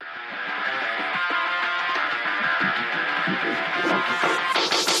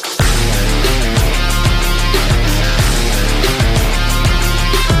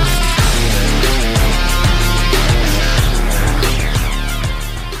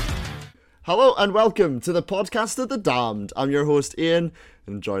Hello and welcome to the podcast of the damned. I'm your host Ian,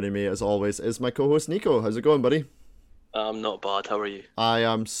 and joining me as always is my co-host Nico. How's it going, buddy? Not bad. How are you? I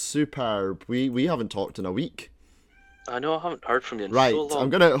am superb. We haven't talked in a week. I know I haven't heard from you in Right, so long.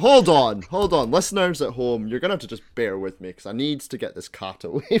 I'm gonna hold on. Listeners at home, you're gonna have to just bear with me because I need to get this cat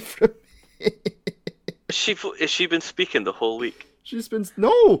away from me. Has she been speaking the whole week? She's been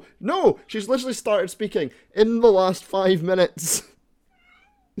no. She's literally started speaking in the last 5 minutes.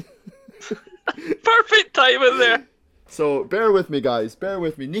 Perfect timing there. So bear with me, guys. Bear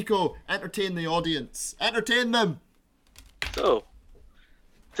with me. Nico, entertain the audience. Entertain them. So,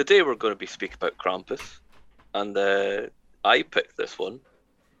 today we're going to be speaking about Krampus, and I picked this one,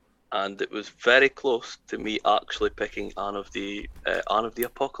 and it was very close to me actually picking Anne of the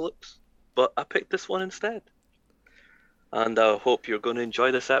Apocalypse, but I picked this one instead. And I hope you're going to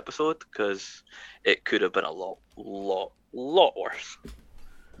enjoy this episode because it could have been a lot worse.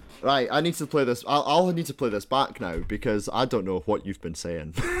 Right, I need to play this. I'll need to play this back now because I don't know what you've been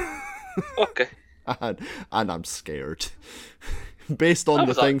saying. Okay. and I'm scared. Based on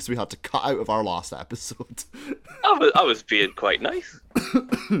the things we had to cut out of our last episode. I was being quite nice.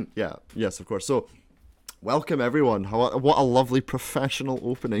 Yeah, yes, of course. So, welcome everyone. What a lovely professional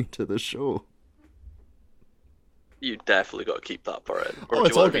opening to the show. You definitely got to keep that part in. Oh,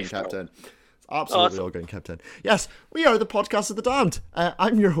 it's all getting kept in. Absolutely all getting kept in. Yes, we are the podcast of the damned.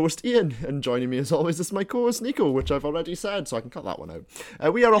 I'm your host Ian, and joining me as always is my co-host Nico, which I've already said, so I can cut that one out.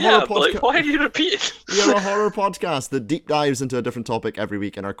 We are a horror podcast. Like, why are you repeating? We are a horror podcast that deep dives into a different topic every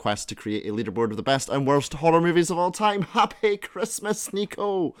week in our quest to create a leaderboard of the best and worst horror movies of all time. Happy Christmas,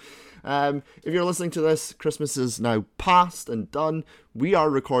 Nico! If you're listening to this, Christmas is now past and done. We are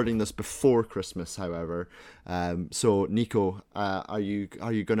recording this before Christmas, however. So, Nico, are you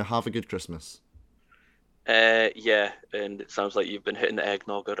going to have a good Christmas? Yeah, and it sounds like you've been hitting the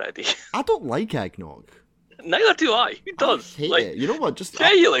eggnog already. I don't like eggnog. Neither do I. Who does? I hate it. You know what?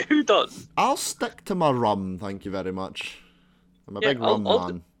 Genuinely, who does? I'll stick to my rum, thank you very much. I'm a big rum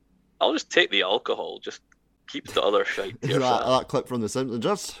man. I'll just take the alcohol. Just keep the other shite to yourself. that clip from The Simpsons.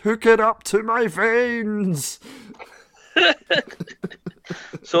 Just hook it up to my veins.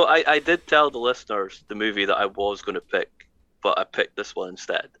 So I did tell the listeners the movie that I was going to pick, but I picked this one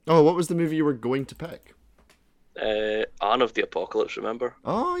instead. Oh, what was the movie you were going to pick? Anne of the Apocalypse, remember?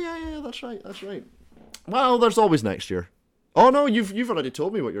 Oh, yeah, that's right. Well, there's always next year. Oh, no, you've already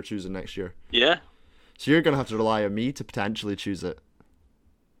told me what you're choosing next year. Yeah. So you're going to have to rely on me to potentially choose it.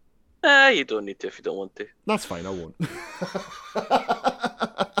 You don't need to if you don't want to. That's fine, I won't.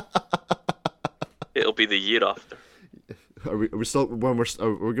 It'll be the year after. Are we still, we're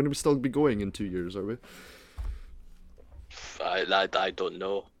going to still be going in 2 years, are we? I don't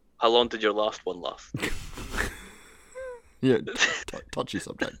know. How long did your last one last? Yeah, touchy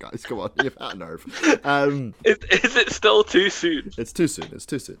subject, guys. Come on, you've had a nerve. Is it still too soon? It's too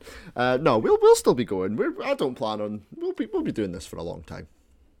soon. No, we'll still be going. I don't plan on. We'll be doing this for a long time.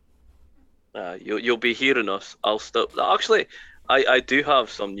 You'll be hearing us. I'll stop. Actually, I do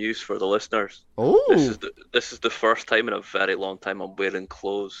have some news for the listeners. Oh, this is the first time in a very long time I'm wearing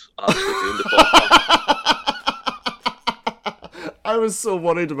clothes actually doing the podcast. I was so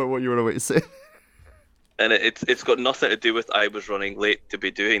worried about what you were about to say. And it's got nothing to do with I was running late to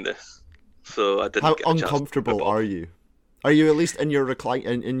be doing this, so I didn't. How get a uncomfortable chance to are you? Are you at least in your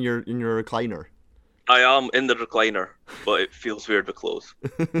in your recliner? I am in the recliner, but it feels weird with clothes.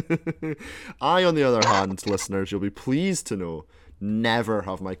 I, on the other hand, listeners, you'll be pleased to know, never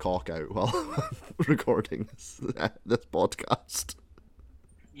have my cock out while I'm recording this podcast.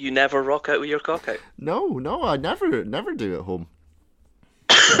 You never rock out with your cock out? No, I never do at home.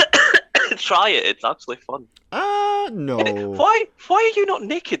 Try it. It's actually fun. No. Why are you not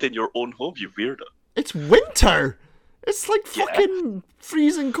naked in your own home, you weirdo? It's winter. It's like fucking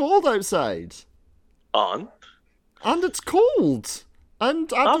freezing cold outside. And it's cold.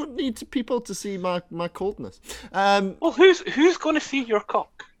 And I don't need people to see my coldness. Well, who's going to see your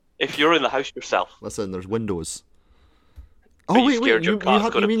cock if you're in the house yourself? Listen, there's windows. Oh wait,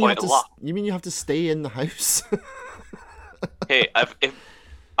 you mean you have to stay in the house? Hey, if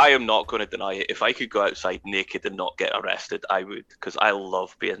I am not going to deny it. If I could go outside naked and not get arrested, I would, because I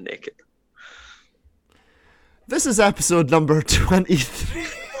love being naked. This is episode number 23.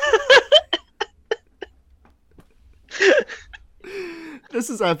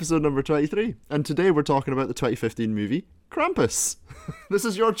 This is episode number 23, and today we're talking about the 2015 movie Krampus. This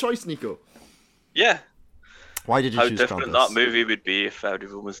is your choice, Nico. Yeah. Why did you choose Krampus? How different that movie would be if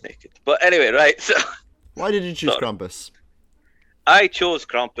everyone was naked. But anyway, right, so... Why did you choose Krampus? I chose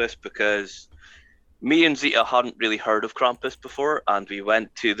Krampus because Me and Zita hadn't really heard of Krampus before, and we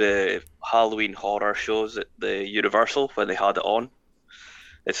went to the Halloween horror shows at the Universal when they had it on.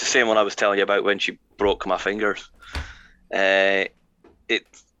 It's the same one I was telling you about when she broke my fingers. Uh, it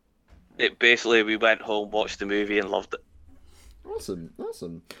basically, we went home, watched the movie, and loved it.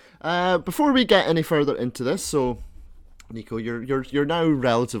 Awesome. Before we get any further into this, so Nico, you're now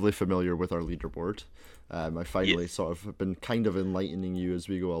relatively familiar with our leaderboard. I finally sort of been kind of enlightening you as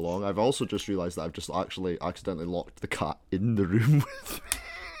we go along. I've also just realised that I've just actually accidentally locked the cat in the room with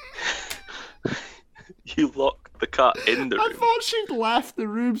me. You locked the cat in the room? I thought she'd left the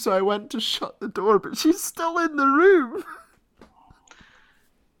room, so I went to shut the door, but she's still in the room.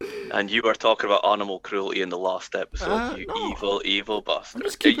 And you were talking about animal cruelty in the last episode, no. evil bastard. I'm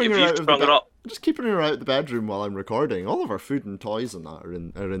just keeping her out of I'm just keeping her out of the bedroom while I'm recording. All of our food and toys and that are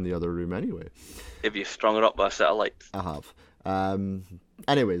in the other room anyway. Have you strung her up by a set of lights? I have.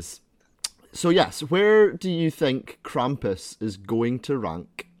 Anyways, so yes, where do you think Krampus is going to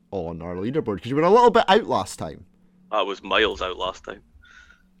rank on our leaderboard? Because you were a little bit out last time. I was miles out last time.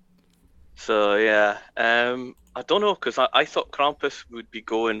 So yeah, I don't know, because I thought Krampus would be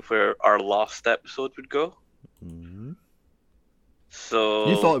going where our last episode would go. Mm-hmm. So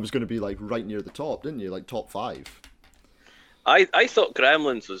you thought it was going to be like right near the top, didn't you? Like top 5. I thought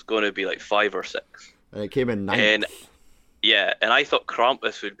Gremlins was going to be like 5 or 6. And it came in 9th. And I thought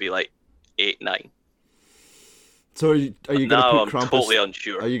Krampus would be like 8, 9. So are you going to put Krampus? I'm totally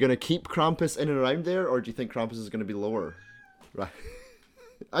unsure. Are you going to keep Krampus in and around there, or do you think Krampus is going to be lower? Right.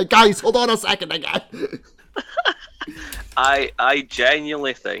 Guys, hold on a second again. I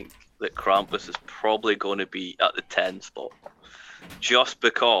genuinely think that Krampus is probably going to be at the 10 spot, just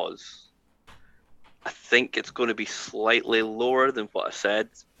because I think it's going to be slightly lower than what I said,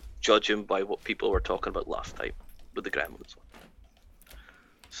 judging by what people were talking about last time with the Gremlins one.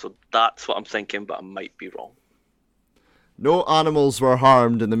 So that's what I'm thinking, but I might be wrong. No animals were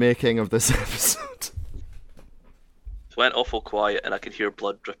harmed in the making of this episode. It went awful quiet and I could hear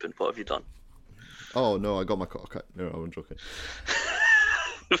blood dripping. What have you done? Oh no, I got my cock cut. No, I'm joking.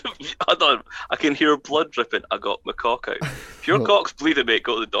 I can hear blood dripping. I got my cock out. If your cock's bleeding, mate,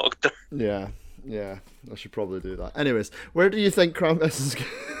 go to the doctor. Yeah, I should probably do that. Anyways, where do you think Krampus is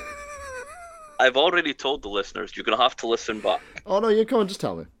I've already told the listeners, you're going to have to listen back. Oh no, you come on, just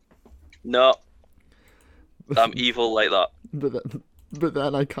tell me. No. I'm evil like that. But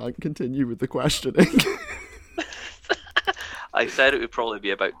then I can't continue with the questioning. I said it would probably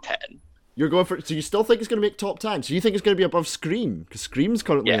be about 10. You're going for... So you still think it's going to make top 10? So you think it's going to be above Scream? Because Scream's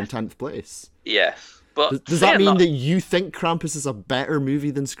currently in 10th place. Yes. But Does that mean that you think Krampus is a better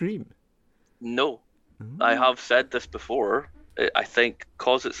movie than Scream? No. I have said this before. I think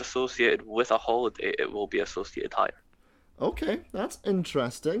because it's associated with a holiday, it will be associated higher. Okay, that's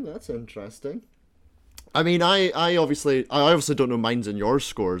interesting. I mean, I obviously don't know mine's and your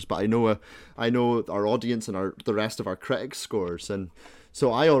scores, but I know our audience and the rest of our critics' scores, and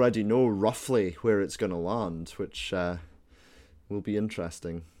so I already know roughly where it's going to land, which will be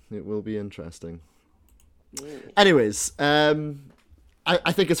interesting. It will be interesting. Anyways,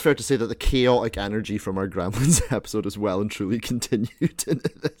 I think it's fair to say that the chaotic energy from our Gremlins episode is well and truly continued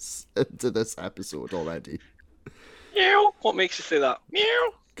into this episode already. Meow. What makes you say that?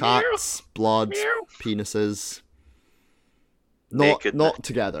 Meow. Cats, blood, penises. Not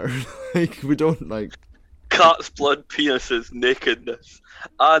together. Like, we don't like... Cats, blood, penises, nakedness.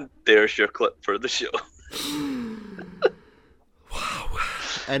 And there's your clip for the show. Wow.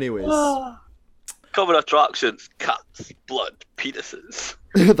 Anyways. Common attractions, cats, blood, penises.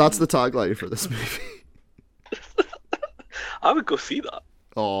 That's the tagline for this movie. I would go see that.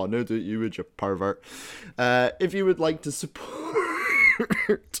 Oh, no, do you would, you pervert. If you would like to support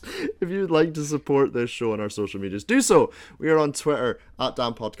this show on our social medias, do so. We are on Twitter at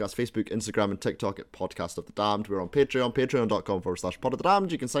Damned Podcast, Facebook, Instagram, and TikTok at Podcast of the Damned. We're on Patreon, patreon.com/Pod of the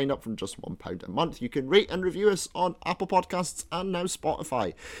Damned. You can sign up from just £1 a month. You can rate and review us on Apple Podcasts and now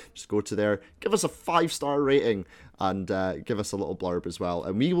Spotify. Just go to there, give us a 5-star rating, and give us a little blurb as well,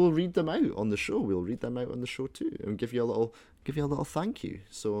 and we will read them out on the show. We'll read them out on the show too, and give you a little thank you.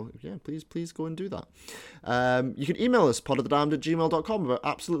 So yeah, please go and do that. You can email us podofthedamned@gmail.com about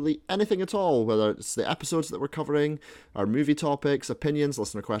absolutely anything at all, whether it's the episodes that we're covering, our movie topics, opinions,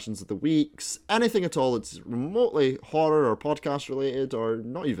 listener questions of the weeks, anything at all that's remotely horror or podcast related, or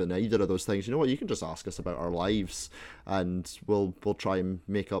not even either of those things. You know what, you can just ask us about our lives and we'll try and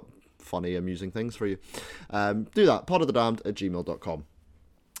make up funny, amusing things for you. Do that, podofthedamned@gmail.com.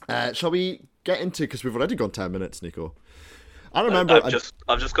 Shall we get into, because we've already gone 10 minutes, Nico. I remember...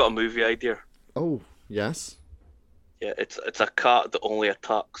 I've just got a movie idea. Oh, yes? Yeah, it's a cat that only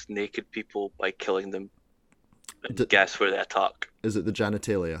attacks naked people by killing them. And guess where they attack? Is it the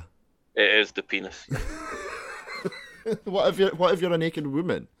genitalia? It is the penis. What if you're a naked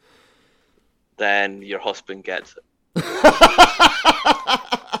woman? Then your husband gets it.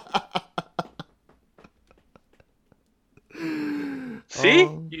 See?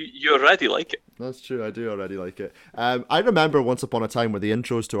 You already like it. That's true, I do already like it. I remember once upon a time where the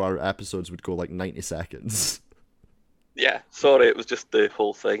intros to our episodes would go like 90 seconds. Yeah, sorry, it was just the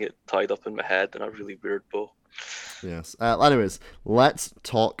whole thing. It tied up in my head in a really weird bow. Yes. Anyways, let's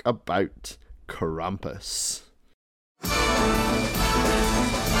talk about Krampus.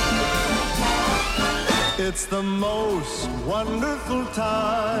 It's the most wonderful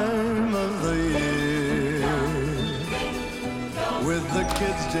time of the year, with the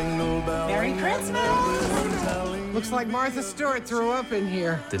kids jingle bells. Merry Christmas! Looks like Martha Stewart threw up in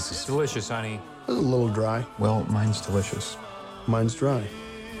here. This is delicious, honey. It's a little dry. Well, mine's delicious. Mine's dry.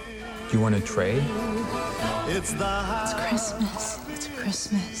 Do you want to trade? It's Christmas. It's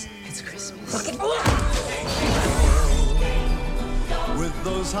Christmas. It's Christmas. with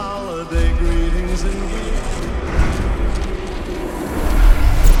those holiday greetings and gifts.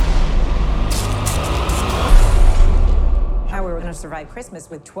 How we were going to survive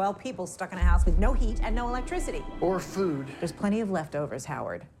Christmas with 12 people stuck in a house with no heat and no electricity. Or food. There's plenty of leftovers,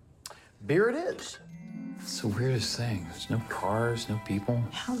 Howard. Beer it is. It's the weirdest thing. There's no cars, no people.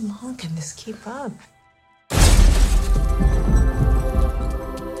 How long can this keep up?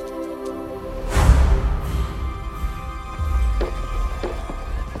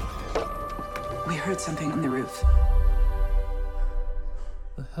 We heard something on the roof.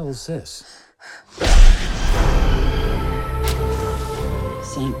 The hell's this?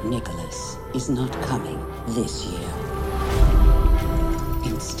 Saint Nicholas is not coming this year.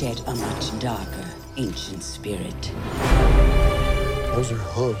 Instead, a much darker, ancient spirit. Those are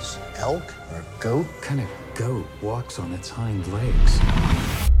hooves. Elk? Or a goat? What kind of goat walks on its hind legs?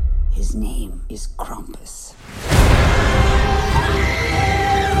 His name is Krampus.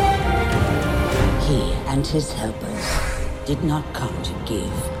 He and his helpers did not come to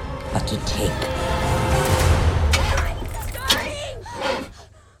give, but to take.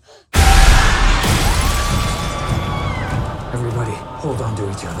 Everybody, hold on to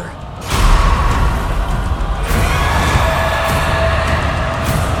each other.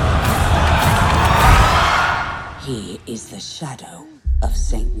 He is the shadow of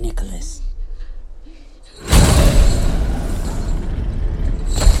Saint Nicholas.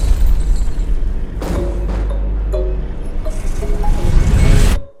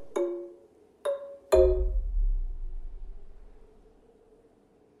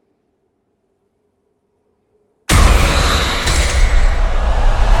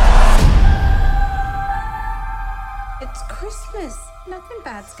 It's Christmas. Nothing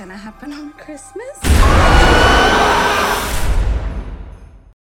bad's gonna happen on Christmas.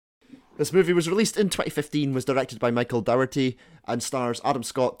 This movie was released in 2015, was directed by Michael Dougherty, and stars Adam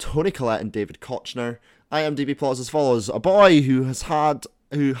Scott, Toni Collette, and David Kochner. IMDb plots as follows: a boy who has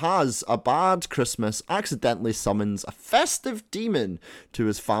a bad Christmas accidentally summons a festive demon to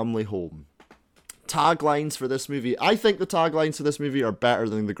his family home. Taglines for this movie. I think the taglines for this movie are better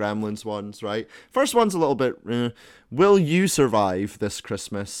than the Gremlins ones, right? First one's a little bit, will you survive this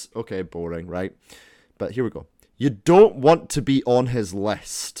Christmas? Okay, boring, right? But here we go. You don't want to be on his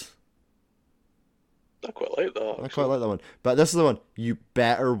list. I quite like that. I quite like that one. But this is the one. You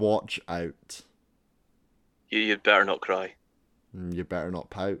better watch out. You'd better not cry. You better not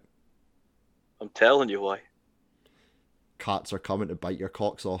pout. I'm telling you why. Cats are coming to bite your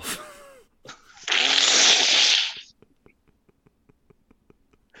cocks off.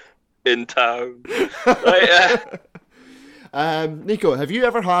 In town. Right, Nico, have you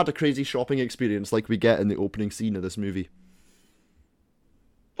ever had a crazy shopping experience like we get in the opening scene of this movie?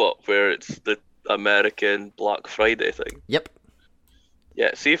 But where it's the American Black Friday thing. Yep.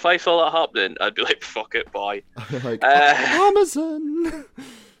 Yeah, see, if I saw that happening, I'd be like, fuck it, bye. Like, Amazon!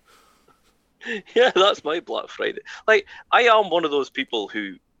 Yeah, that's my Black Friday. Like, I am one of those people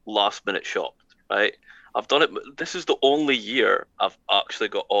who last minute shopped, right? I've done it. This is the only year I've actually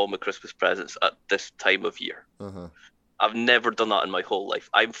got all my Christmas presents at this time of year. Uh-huh. I've never done that in my whole life.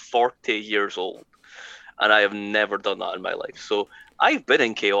 I'm 40 years old, and I have never done that in my life. So I've been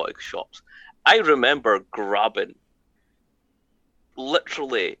in chaotic shops. I remember grabbing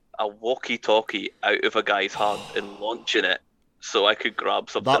literally a walkie-talkie out of a guy's hand and launching it so I could grab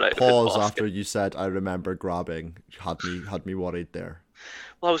something That out of his pause basket. after you said "I remember grabbing" had me worried there.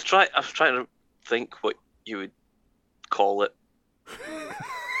 Well, I was trying to think what you would call it.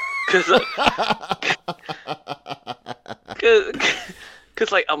 Because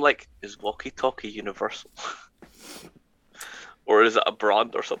like I'm like, is walkie-talkie universal, or is it a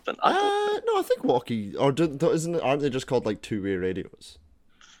brand or something? I don't know. No, I think walkie aren't they just called like two-way radios?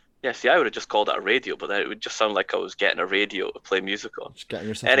 Yeah, see, I would have just called it a radio, but then it would just sound like I was getting a radio to play music on. Just getting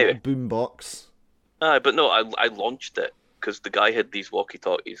yourself Anyway. a little boom box. But no, I launched it because the guy had these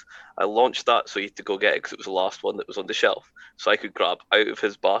walkie-talkies. I launched that so he had to go get it because it was the last one that was on the shelf, so I could grab out of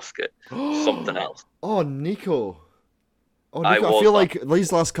his basket something else. Oh, Nico. Oh, I Nico, I feel like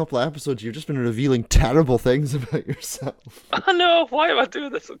these last couple of episodes you've just been revealing terrible things about yourself. I know, why am I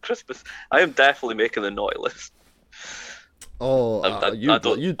doing this on Christmas? I am definitely making the naughty list. Oh, you'd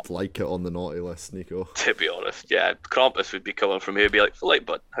you'd like it on the naughty list, Nico. To be honest, yeah, Krampus would be coming from here and be like, "Light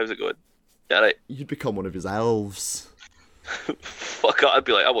bud, how's it going?" Yeah, right. You'd become one of his elves. Fuck it, I'd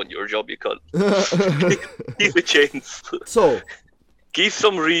be like, "I want your job, you cunt." Give the chains. So, give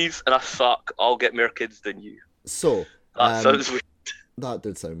some rees and a sock. I'll get more kids than you. So, that sounds weird. That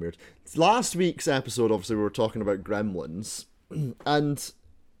did sound weird. Last week's episode, obviously, we were talking about Gremlins, and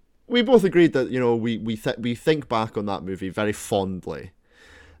we both agreed that, you know, we think back on that movie very fondly,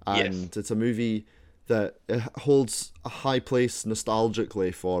 and yes. It's a movie that holds a high place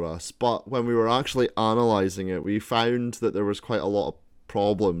nostalgically for us. But when we were actually analysing it, we found that there was quite a lot of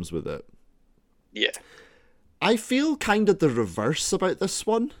problems with it. Yeah. I feel kind of the reverse about this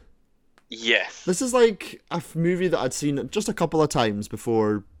one. Yes. This is like a movie that I'd seen just a couple of times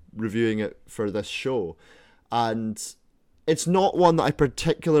before reviewing it for this show, and it's not one that I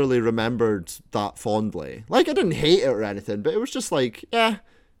particularly remembered that fondly. Like, I didn't hate it or anything, but it was just like,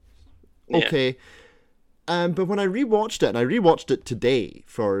 okay. But when I rewatched it, and I rewatched it today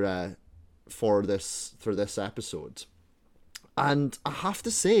for this episode, and I have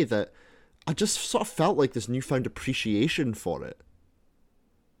to say that I just sort of felt like this newfound appreciation for it.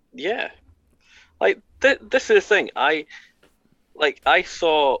 Yeah. Like, this is the thing. I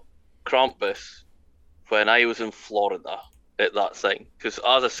saw Krampus when I was in Florida at that thing. Because,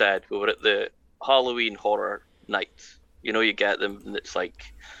 as I said, we were at the Halloween horror nights. You know, you get them, and it's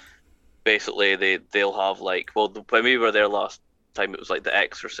like, basically, they'll have, like, well, when we were there last time, it was like The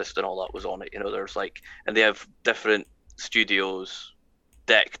Exorcist and all that was on it. You know, there's like, and they have different studios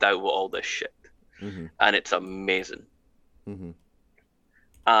decked out with all this shit. Mm-hmm. And it's amazing. Mm-hmm.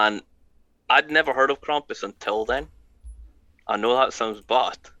 And I'd never heard of Krampus until then. I know that sounds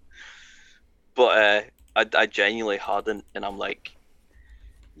bad, but I genuinely hadn't, and I'm like,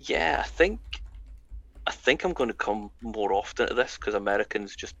 yeah, I think I'm going to come more often to this because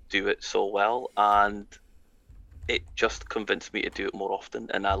Americans just do it so well, and it just convinced me to do it more often,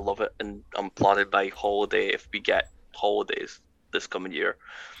 and I love it, and I'm planning by holiday, if we get holidays this coming year,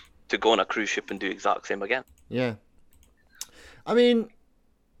 to go on a cruise ship and do the exact same again. Yeah. I mean,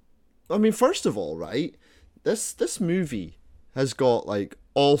 first of all, right, this movie has got, like,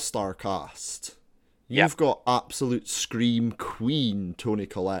 all-star cast. You've got absolute scream queen Toni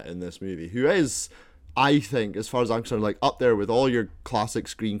Collette in this movie, who is, I think, as far as I'm concerned, like, up there with all your classic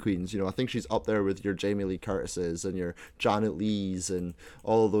scream queens. You know, I think she's up there with your Jamie Lee Curtises and your Janet Leighs and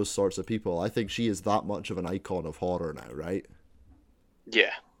all of those sorts of people. I think she is that much of an icon of horror now, right?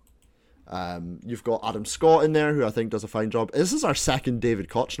 Yeah. You've got Adam Scott in there, who I think does a fine job. This is our second David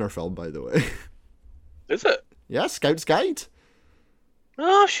Kochner film, by the way. Is it? Yeah, Scout's Guide.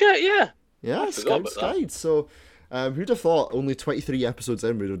 Oh, shit, yeah. Yeah, Scout's Guide. So, who'd have thought only 23 episodes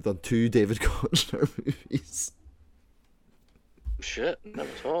in we'd have done 2 David Kochner movies? Shit, never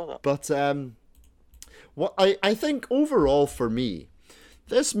saw that. But, what I think overall for me,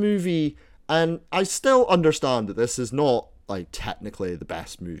 this movie, and I still understand that this is not, like, technically the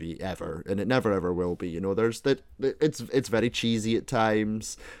best movie ever, and it never ever will be. You know, it's very cheesy at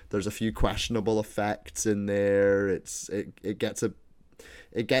times. There's a few questionable effects in there. It gets a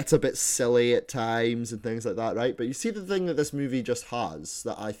bit silly at times and things like that, right? But you see, the thing that this movie just has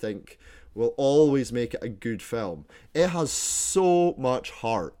that I think will always make it a good film, it has so much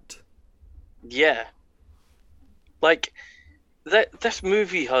heart. Yeah. Like, this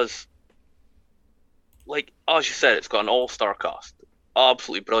movie has, like, as you said, it's got an all-star cast.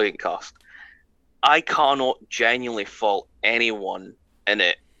 Absolutely brilliant cast. I cannot genuinely fault anyone in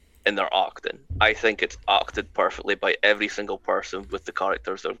it in their acting. I think it's acted perfectly by every single person with the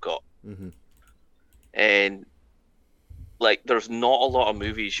characters they've got. Mm-hmm. And, like, there's not a lot of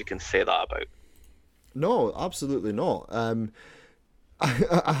movies you can say that about. No, absolutely not.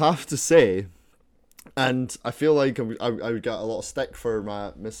 I have to say, and I feel like I would get a lot of stick for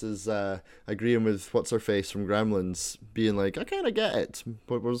my Mrs. Agreeing with what's her face from Gremlins, being like, I kind of get it.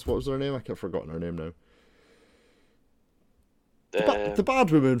 What was her name? I've forgotten her name now. The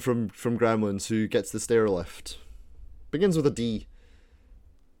bad woman from Gremlins who gets the stair lift. Begins with a D.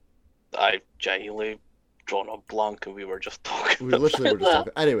 I genuinely drawn a blank and we were just talking. We literally were just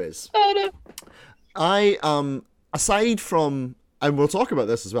talking. Anyways. I aside from, and we'll talk about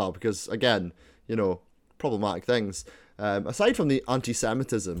this as well because again, you know, problematic things. Aside from the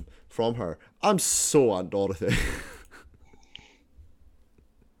anti-Semitism from her, I'm so Aunt Dorothy.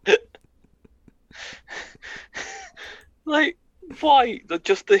 Like, why?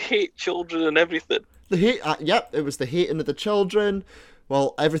 Just the hate children and everything. The hate, it was the hating of the children.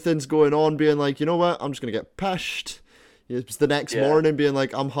 Well, everything's going on, being like, you know what, I'm just gonna get pished. It was the next morning, being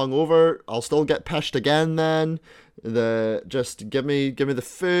like, I'm hungover. I'll still get pished again. Then just give me the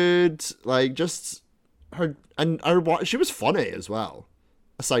food. Like, just her she was funny as well.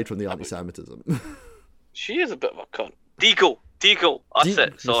 Aside from the anti-Semitism, she is a bit of a cunt. Deagle. That's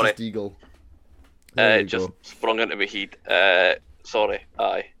it. Sorry. Mrs. Deagle. Just sprung into my head. Sorry.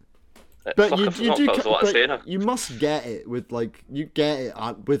 Aye. But you must get it with like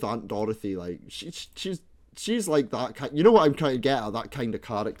with Aunt Dorothy. Like she's like that kind. You know what I'm trying to get at? That kind of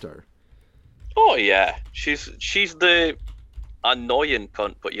character. Oh yeah, she's the annoying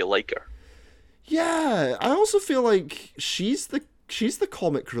cunt, but you like her. Yeah, I also feel like she's the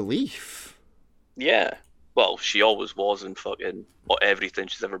comic relief. Yeah, well, she always was in fucking everything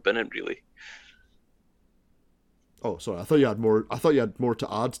she's ever been in, really. Oh, sorry. I thought you had more. I thought you had more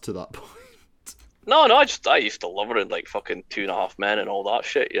to add to that point. No, I used to love her in like fucking 2.5 Men and all that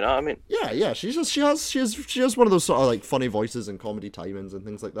shit. You know what I mean? Yeah. She has one of those sort of like funny voices and comedy timings and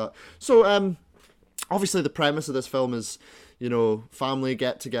things like that. So, obviously the premise of this film is, you know, family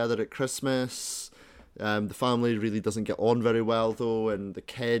get together at Christmas. The family really doesn't get on very well though, and the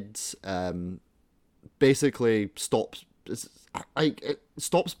kids basically stops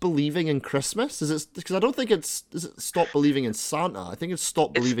believing in Christmas. Is it because I don't think is it stop believing in Santa? I think it's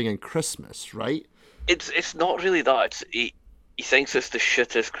stop believing in Christmas, right? It's not really that. He thinks it's the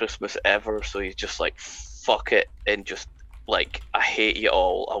shittest Christmas ever, so he's just like, fuck it, and just like, I hate you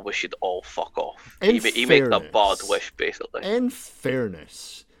all. I wish you'd all fuck off. He makes a bad wish, basically. In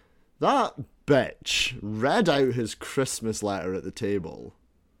fairness, that bitch read out his Christmas letter at the table.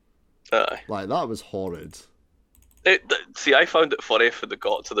 Like, that was horrid. See, I found it funny when they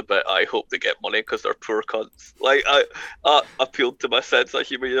got to the bit, I hope they get money because they're poor cunts. Like, I appealed to my sense of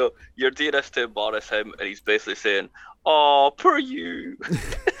humour. You know, you're doing this to embarrass him, and he's basically saying, "Oh, poor you."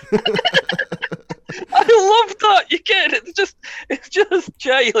 I love that. You get it. It's just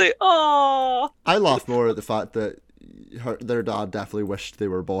genuinely, oh. I laugh more at the fact that their dad definitely wished they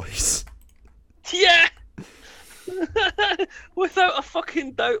were boys. Yeah. Without a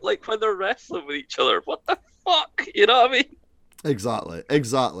fucking doubt, like when they're wrestling with each other. What the fuck? You know what I mean? Exactly.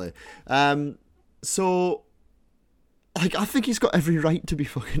 So, like, I think he's got every right to be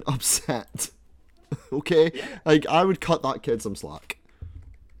fucking upset. Okay? Yeah. Like, I would cut that kid some slack.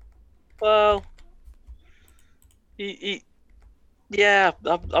 Well, yeah,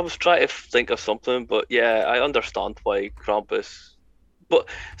 I was trying to think of something, but yeah, I understand why Krampus. But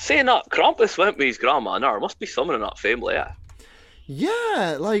saying that, Krampus went with his grandma, and there must be someone in that family, yeah.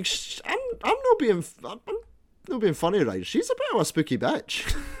 Yeah, like, I'm not being funny, right? She's a bit of a spooky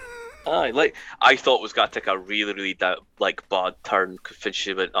bitch. Aye, like, I thought it was going to take a really, really bad turn when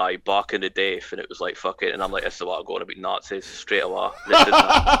she went, back in the day, and it was like, fuck it, and I'm like, this is what I'm going to be Nazis straight away.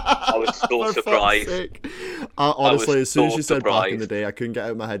 I was so surprised. Honestly, as soon as she said back in the day, I couldn't get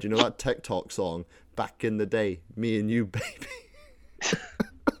out of my head. You know that TikTok song, Back in the Day, Me and You, Baby?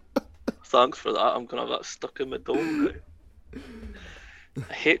 Thanks for that. I'm going to have that stuck in my dome.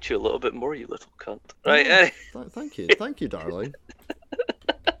 I hate you a little bit more, you little cunt. Right, Thank you, darling.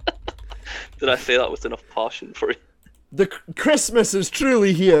 Did I say that with enough passion for you? The Christmas is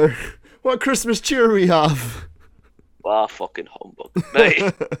truly here. What Christmas cheer we have. Fucking humbug.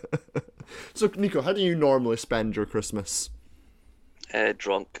 Right. So, Nico, how do you normally spend your Christmas?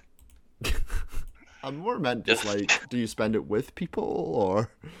 Drunk. I'm more meant just like, do you spend it with people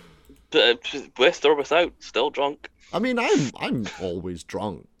or? With or without, still drunk. I mean, I'm always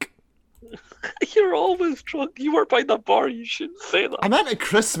drunk. You're always drunk. You work by the bar. You shouldn't say that. I meant at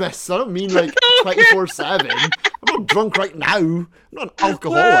Christmas. I don't mean like 24/7. I'm not drunk right now. I'm not an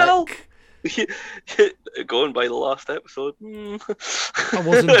alcoholic. Going by the last episode.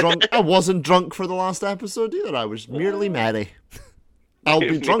 I wasn't drunk for the last episode either. I was merely merry. I'll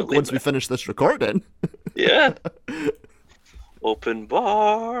be drunk once we finish this recording. Yeah. Open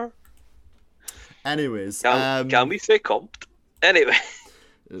bar. Anyways. Can we say comped? Anyway.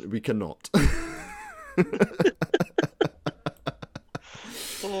 We cannot.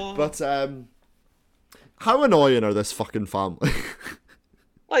 But, How annoying are this fucking family?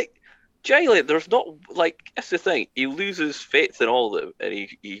 Like, genuinely, there's not, like, that's the thing. He loses faith in all of them, and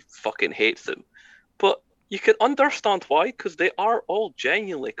he fucking hates them. But you can understand why, because they are all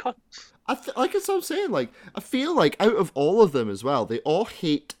genuinely cunts. Like as I'm saying, like, I feel like out of all of them as well, they all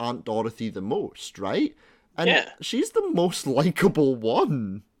hate Aunt Dorothy the most, right? And Yeah. she's the most likable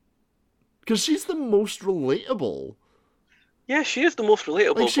one. Because she's the most relatable. Yeah, she is the most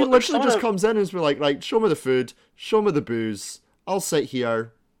relatable. Like, she but there's literally some just of- comes in and is like, right, show me the food, show me the booze, I'll sit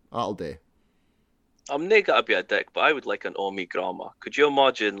here, that'll do. I'm not gonna be a dick, but I would like an Omi grandma. Could you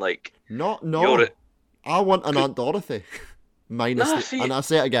imagine, like, No, you're at- I want an Aunt Dorothy. Minus Nah, the, see- and I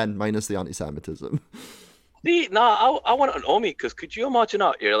say it again, minus the anti-Semitism. See, nah, I want an Omi, because could you imagine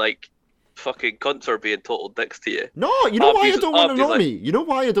that? You're like, fucking cunts are being total dicks to you. No, you know why I don't want I'll an be like- Omi? You know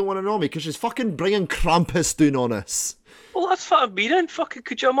why I don't want an Omi? Because she's fucking bringing Krampus down on us. Well, that's what I mean. Fucking,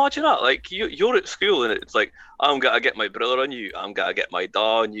 could you imagine that? Like, you're at school and it's like, I'm gonna get my brother on you. I'm gonna get my dad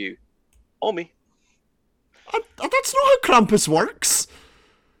on you. Omi. That's not how Krampus works.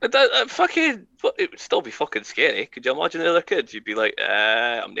 Fucking, but it would still be fucking scary. Could you imagine the other kids? You'd be like,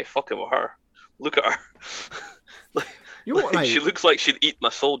 I'm not fucking with her. Look at her. You know what, right? She looks like she'd eat my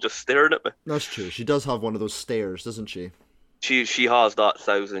soul just staring at me. That's true. She does have one of those stares, doesn't she? She has that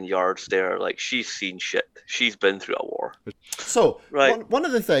 1,000-yard stare. Like, she's seen shit. She's been through a war. So, Right. one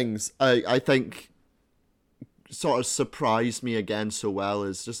of the things I think sort of surprised me again so well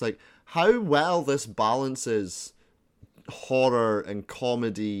is just like how well this balances horror and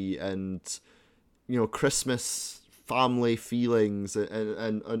comedy and, you know, Christmas family feelings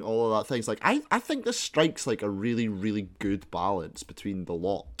and all of that things. Like, I think this strikes like a really, really good balance between the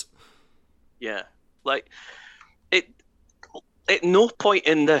lot. Yeah. Like, at no point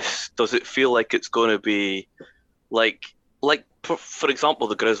in this does it feel like it's going to be like for example,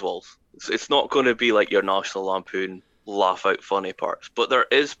 the Griswolds. It's not going to be like your National Lampoon laugh out funny parts, but there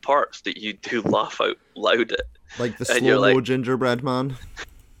is parts that you do laugh out loud at. Like the And you're slow-mo like- gingerbread man.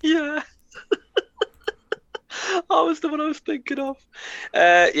 Yeah. That was the one I was thinking of.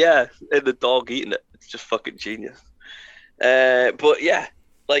 Yeah, and the dog eating it. It's just fucking genius. But yeah,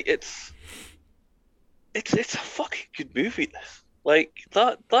 like it's a fucking good movie. This, like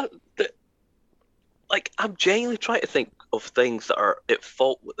that, like I'm genuinely trying to think of things that are at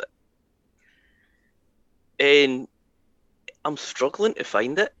fault with it, and I'm struggling to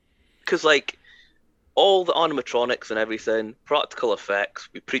find it because like all the animatronics and everything, practical effects,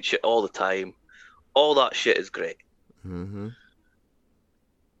 we preach it all the time. All that shit is great. Mm-hmm.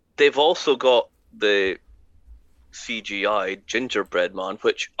 They've also got the CGI gingerbread man,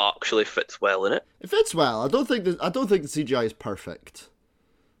 which actually fits well in it. It fits well. I don't think the CGI is perfect.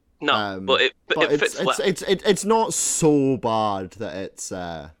 No, but it fits well. It's not so bad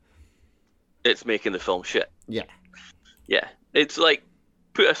that It's making the film shit. yeah. Yeah, it's like,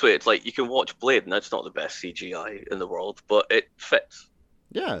 put it this way, it's like you can watch Blade and that's not the best CGI in the world, but it fits.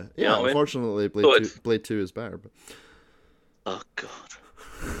 Yeah. You know what I mean? Unfortunately, So it's- Blade 2 is better. But... Oh god.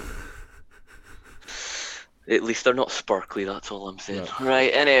 At least they're not sparkly. That's all I'm saying. No.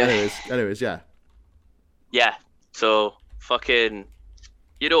 Right. Anyway. Anyways, yeah. Yeah. So fucking,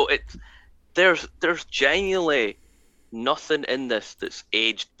 you know, there's genuinely nothing in this that's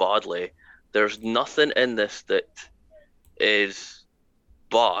aged badly. There's nothing in this that is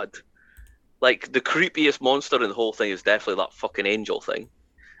bad. Like the creepiest monster in the whole thing is definitely that fucking angel thing,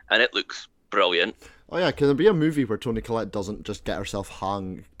 and it looks brilliant. Oh yeah, can there be a movie where Toni Collette doesn't just get herself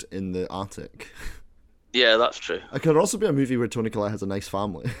hanged in the attic? Yeah, that's true. Could there also be a movie where Toni Collette has a nice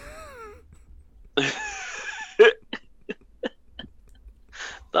family?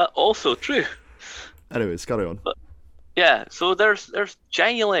 That also true. Anyways, carry on. Yeah, so there's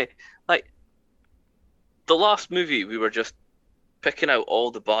genuinely, like, the last movie we were just picking out all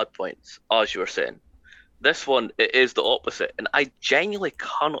the bad points, as you were saying. This one, it is the opposite, and I genuinely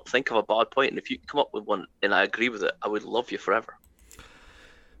cannot think of a bad point, and if you come up with one and I agree with it, I would love you forever.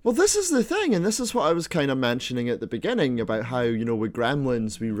 Well, this is the thing, and this is what I was kind of mentioning at the beginning about how, you know, with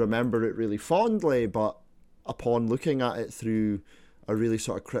Gremlins, we remember it really fondly, but upon looking at it through a really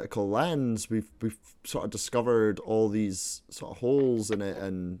sort of critical lens, we've sort of discovered all these sort of holes in it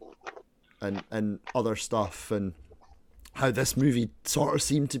and other stuff, and how this movie sort of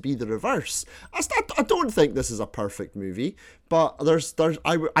seemed to be the reverse. I don't think this is a perfect movie, but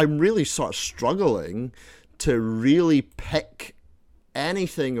I'm really sort of struggling to really pick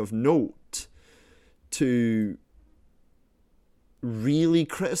anything of note to really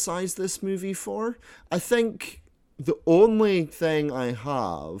criticize this movie for. I think the only thing I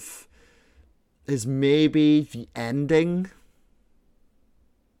have is maybe the ending.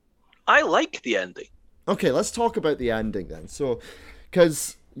 I like the ending. Okay, let's talk about the ending then. So,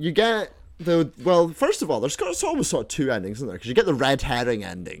 because you get first of all, it's almost sort of two endings, isn't there? Because you get the red herring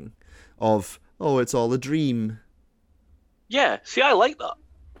ending of, oh, it's all a dream. Yeah, see, I like that.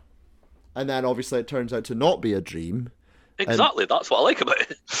 And then obviously it turns out to not be a dream. Exactly, that's what I like about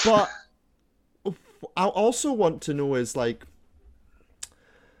it. But I also want to know is, like,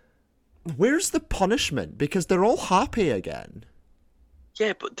 where's the punishment? Because they're all happy again.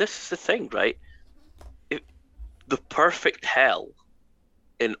 Yeah, but this is the thing, right? The perfect hell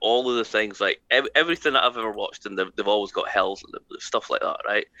in all of the things, like everything that I've ever watched, and they've always got hells and stuff like that,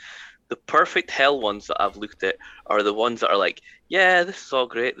 right? The perfect hell ones that I've looked at are the ones that are like, yeah, this is all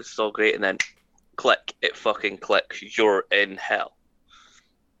great, and then click, it fucking clicks, you're in hell.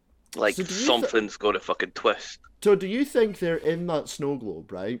 Like, so something's going to fucking twist. So do you think they're in that snow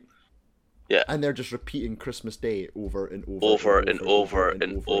globe, right? Yeah. And they're just repeating Christmas Day over and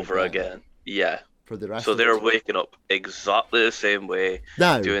over again. Yeah. For the rest so of they're waking up exactly the same way,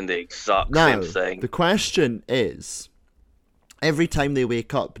 doing the exact same thing. The question is, every time they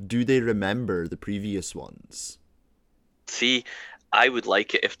wake up, do they remember the previous ones? See, I would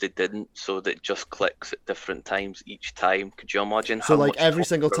like it if they didn't, so that it just clicks at different times each time. Could you imagine how so, like, much every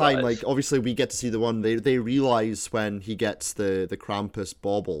single time, like, obviously we get to see the one, they realise when he gets the Krampus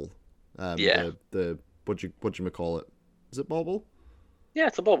bauble. The what you call it? Is it bauble? Yeah,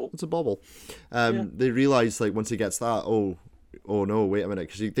 it's a bauble. It's a bauble. They realise, like, once he gets that, oh no, wait a minute,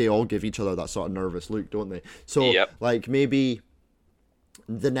 because they all give each other that sort of nervous look, don't they? So, like, maybe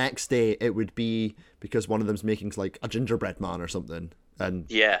the next day it would be because one of them's making, like, a gingerbread man or something,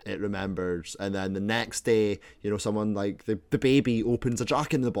 and it remembers, and then the next day, you know, someone, like, the baby opens a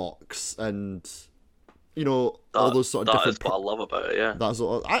Jack in the Box, and, you know, all those sort of different. That's what I love about it. Yeah, that's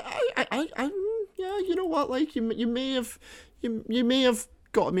what yeah. You know what? Like, you may have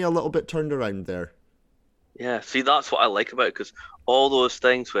got me a little bit turned around there. Yeah, see, that's what I like about it, because all those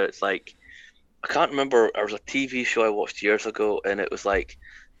things where it's like, I can't remember, there was a TV show I watched years ago, and it was like,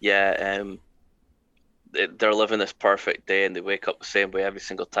 they're living this perfect day, and they wake up the same way every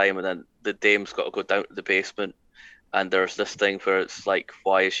single time, and then the dame's got to go down to the basement, and there's this thing where it's like,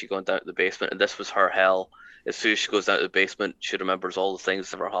 why is she going down to the basement? And this was her hell. As soon as she goes down to the basement, she remembers all the things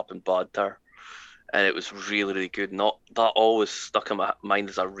that ever happened bad to her. And it was really, really good. That always stuck in my mind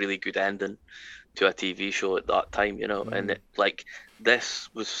as a really good ending to a TV show at that time, you know. And this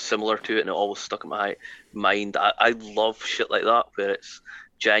was similar to it, and it always stuck in my mind. I love shit like that, where it's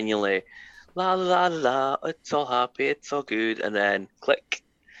genuinely la la la, it's all happy, it's all good, and then click,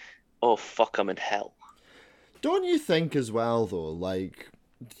 oh fuck, I'm in hell. Don't you think as well, though, like,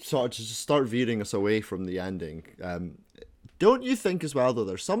 sort of to just start veering us away from the ending, don't you think as well, though,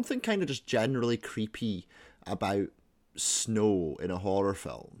 there's something kind of just generally creepy about snow in a horror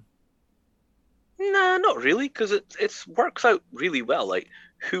film? Nah, not really, because it works out really well. Like,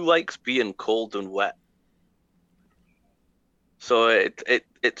 who likes being cold and wet? So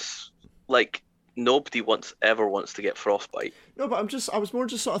it's like nobody ever wants to get frostbite. No, but I was more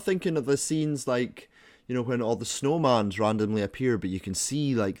just sort of thinking of the scenes, like, you know, when all the snowmans randomly appear, but you can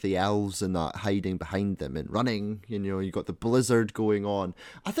see, like, the elves and that hiding behind them and running. You know, you got the blizzard going on.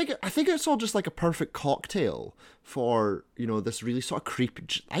 I think it's all just like a perfect cocktail for, you know, this really sort of creepy,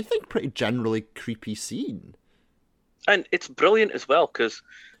 I think pretty generally creepy scene. And it's brilliant as well, because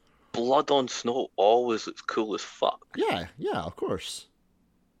blood on snow always looks cool as fuck. Yeah, of course.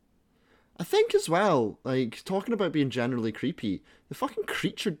 I think as well, like, talking about being generally creepy, the fucking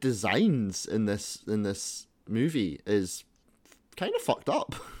creature designs in this movie is kind of fucked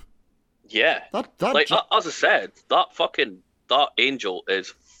up. Yeah. As I said, that angel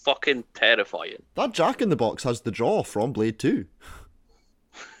is fucking terrifying. That Jack in the Box has the jaw from Blade 2.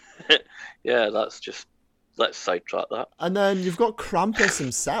 Yeah, let's sidetrack that. And then you've got Krampus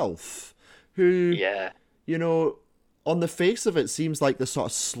himself, who, you know, on the face of it seems like this sort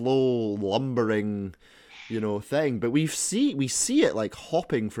of slow, lumbering, you know, thing, but we see it, like,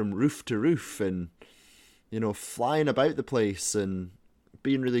 hopping from roof to roof and, you know, flying about the place and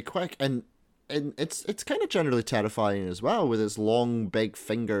being really quick, and it's kind of generally terrifying as well, with its long big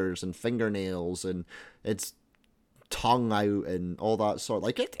fingers and fingernails and its tongue out and all that sort.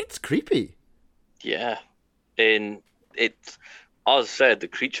 Like, it's creepy. Yeah, and it's, as I said, the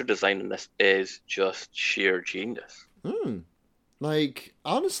creature design in this is just sheer genius. Like,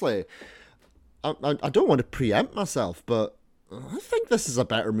 honestly, I don't want to preempt myself, but I think this is a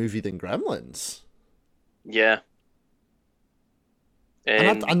better movie than Gremlins. Yeah.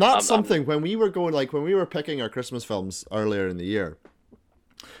 And that's something, when we were picking our Christmas films earlier in the year,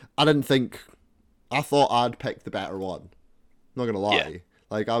 I thought I'd pick the better one. Not gonna lie. Yeah.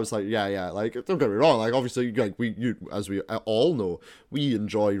 Like, I was like, yeah. Like, don't get me wrong. Like, obviously, like as we all know, we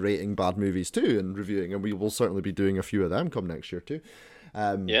enjoy rating bad movies too and reviewing, and we will certainly be doing a few of them come next year too.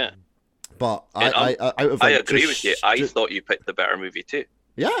 Yeah. But I agree with you. I thought you picked the better movie too.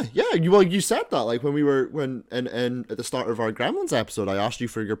 Yeah. You said that, like, when we were at the start of our Gremlins episode, I asked you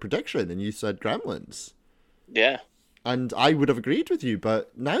for your prediction, and you said Gremlins. Yeah. And I would have agreed with you,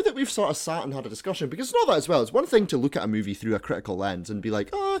 but now that we've sort of sat and had a discussion, because it's not that as well, it's one thing to look at a movie through a critical lens and be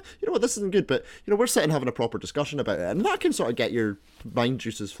like, oh, you know what, this isn't good, but, you know, we're sitting having a proper discussion about it, and that can sort of get your mind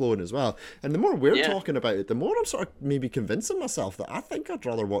juices flowing as well. And the more we're talking about it, the more I'm sort of maybe convincing myself that I think I'd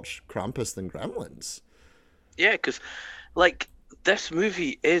rather watch Krampus than Gremlins. Yeah, because, like, this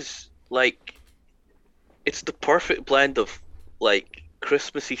movie is, like, it's the perfect blend of, like,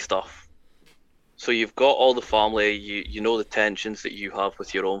 Christmassy stuff. So you've got all the family, you know the tensions that you have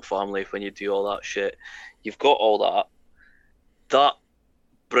with your own family when you do all that shit. You've got all that. That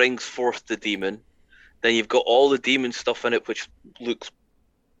brings forth the demon. Then you've got all the demon stuff in it, which looks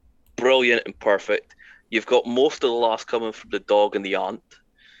brilliant and perfect. You've got most of the laughs coming from the dog and the aunt.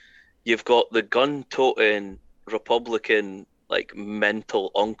 You've got the gun-toting Republican, like,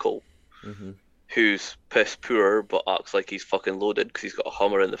 mental uncle who's piss poor but acts like he's fucking loaded because he's got a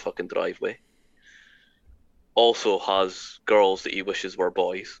Hummer in the fucking driveway. Also has girls that he wishes were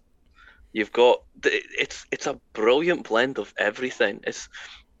boys. You've got it's a brilliant blend of everything. It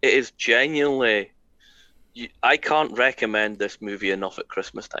is genuinely. I can't recommend this movie enough at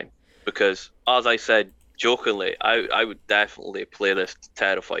Christmas time because, as I said jokingly, I would definitely play this to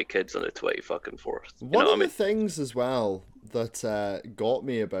terrify kids on the 24th. One of the things as well that got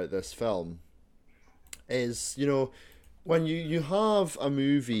me about this film is, you know, when you have a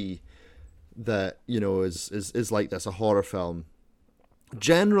movie that, you know, is like this, a horror film,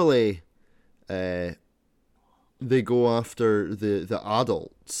 generally they go after the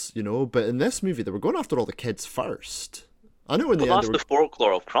adults, you know, but in this movie they were going after all the kids first. I know in the end that's the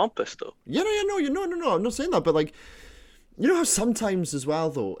folklore of Krampus, though. Yeah, no, I'm not saying that, but, like, you know how sometimes as well,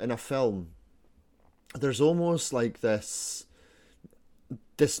 though, in a film there's almost like this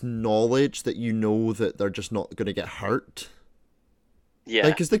knowledge that you know that they're just not going to get hurt. Yeah,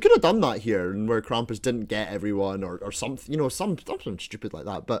 like, because they could have done that here, and where Krampus didn't get everyone, or something, you know, something stupid like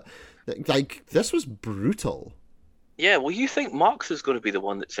that. But, like, this was brutal. Yeah, well, you think Max is going to be the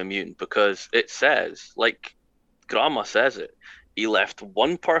one that's immune because it says, like, Grandma says it. He left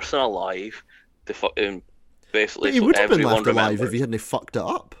one person alive to fucking basically. But he would have been left alive remembers. if he hadn't fucked it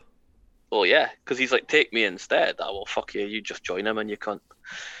up. Oh yeah, because he's like, take me instead. Ah, well, fuck you. You just join him and you cunt.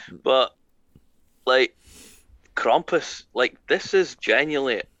 But, like, Krampus, like, this is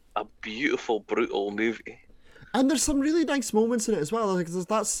genuinely a beautiful, brutal movie. And there's some really nice moments in it as well. Like, there's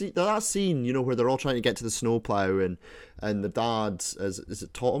that scene, you know, where they're all trying to get to the snowplow, and the dad, is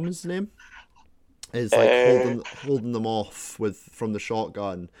it Tom, his name? Is like holding them off from the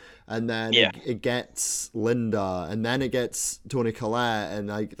shotgun, and then it gets Linda, and then it gets Toni Collette, and,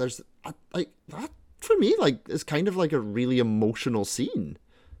 like, there's like that for me, like, is kind of like a really emotional scene.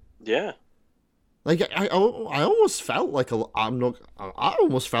 Yeah. Like, I almost felt like I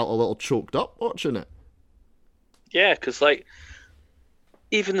almost felt a little choked up watching it. Yeah, because, like,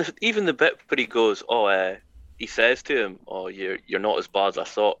 even the bit where he goes, he says to him, "Oh, you're not as bad as I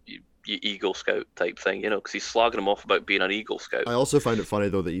thought, you Eagle Scout" type thing, you know, because he's slagging him off about being an Eagle Scout. I also found it funny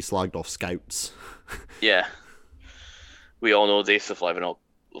though that he slagged off Scouts. Yeah, we all know they survive and all.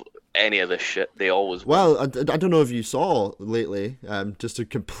 Any of this shit, they always win. Well, I don't know if you saw lately, just to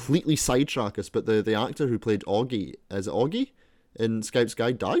completely sidetrack us, but the actor who played Augie, is it Augie, in Scout's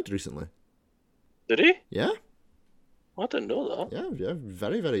Guide, died recently. Did he? Yeah. I didn't know that. Yeah,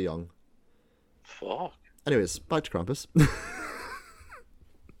 very, very young. Fuck. Anyways, back to Krampus.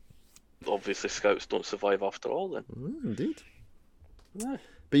 Obviously, Scouts don't survive after all, then. Indeed. Yeah.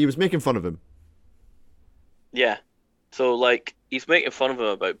 But he was making fun of him. Yeah. So, like, he's making fun of him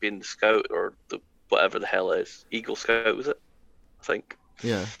about being the Scout, or the whatever the hell it is. Eagle Scout, was it? I think.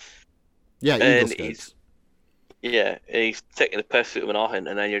 Yeah. Yeah, Eagle Scouts. And he's taking the piss out of nothing,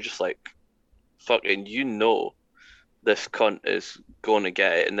 and then you're just like, fucking, you know this cunt is going to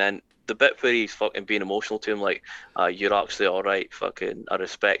get it. And then the bit where he's fucking being emotional to him, like, you're actually alright, fucking, I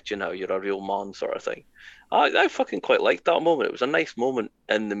respect you now, you're a real man, sort of thing. I fucking quite liked that moment. It was a nice moment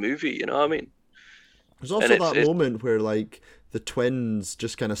in the movie, you know what I mean? There's also that moment where, like, the twins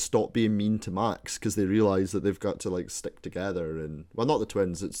just kind of stop being mean to Max because they realise that they've got to, like, stick together. And, well, not the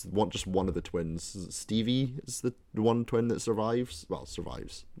twins, it's just one of the twins. Is it Stevie is the one twin that survives? Well,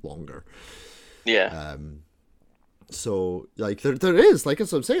 survives longer. Yeah. So, like, there is, like,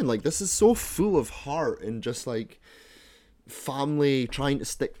 as I'm saying, like, this is so full of heart and just, like, family trying to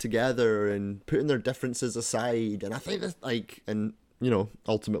stick together and putting their differences aside, and I think that's like, and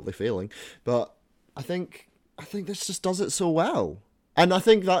ultimately failing, but I think this just does it so well, and I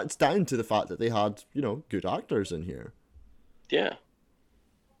think that's down to the fact that they had good actors in here. Yeah.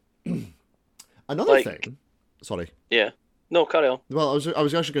 Another thing. Sorry. Yeah. No, carry on. Well, I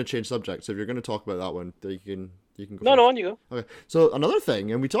was actually going to change subjects. So if you're going to talk about that one, you can go. No, on you go. Okay. So another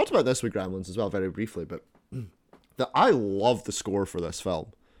thing, and we talked about this with Gremlins as well, very briefly, but that I love the score for this film.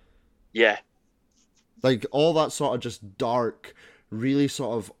 Yeah. Like all that sort of just dark, really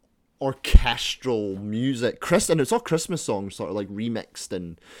sort of orchestral music, and it's all Christmas songs, sort of like remixed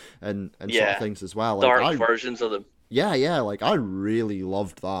and sort of things as well. Like, dark versions of them. Yeah. Like I really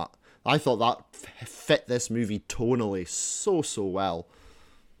loved that. I thought that fit this movie tonally so well.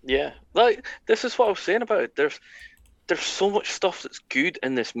 Yeah, like this is what I was saying about it. There's so much stuff that's good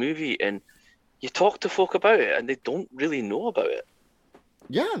in this movie, and you talk to folk about it, and they don't really know about it.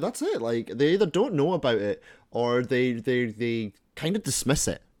 Yeah, that's it. Like they either don't know about it, or they kind of dismiss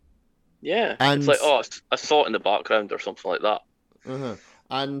it. Yeah, and it's like, oh, I saw it in the background or something like that. Uh-huh.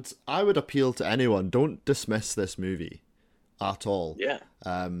 And I would appeal to anyone: don't dismiss this movie at all. Yeah.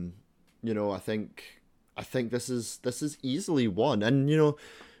 I think this is easily one, and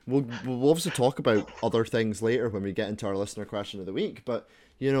we'll obviously talk about other things later when we get into our listener question of the week. But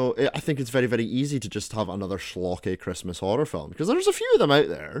I think it's very, very easy to just have another schlocky Christmas horror film, because there's a few of them out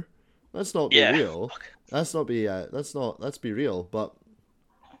there. Let's not be real. Let's be real. But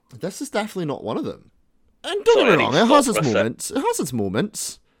this is definitely not one of them. And don't get me wrong, it has its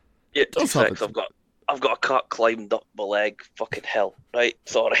moments. Yeah, 2 seconds. I've got a cat climbed up my leg. Fucking hell. Right,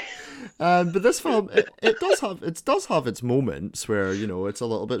 sorry. But this film, it does have its moments where it's a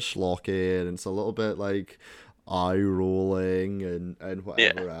little bit schlocky and it's a little bit like eye rolling and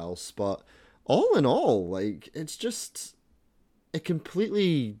whatever else. But all in all, like it's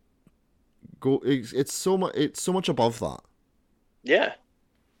completely it's so much above that. Yeah,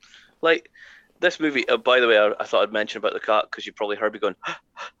 like. This movie, by the way, I thought I'd mention about the cat because you probably heard me going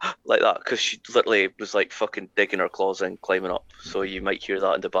like that because she literally was like fucking digging her claws in, climbing up. So you might hear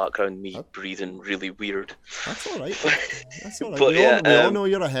that in the background, me breathing really weird. That's all right. That's all right. But we all know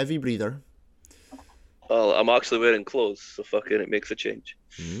you're a heavy breather. Well, I'm actually wearing clothes, so fucking it makes a change.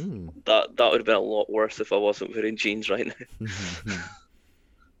 That would have been a lot worse if I wasn't wearing jeans right now.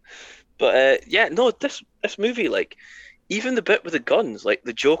 But this movie, like. Even the bit with the guns, like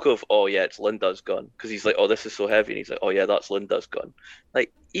the joke of, oh yeah, it's Linda's gun, because he's like, oh, this is so heavy, and he's like, oh yeah, that's Linda's gun.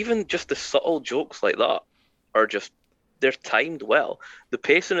 Like, even just the subtle jokes like that are just, they're timed well. The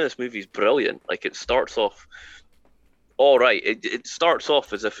pacing in this movie is brilliant. Like, it starts off, all right, it starts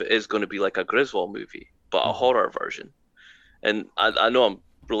off as if it is going to be like a Griswold movie, but a horror version. And I know I'm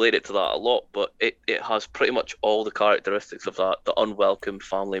related to that a lot, but it has pretty much all the characteristics of that, the unwelcome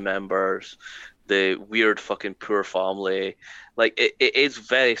family members, the weird fucking poor family, like it is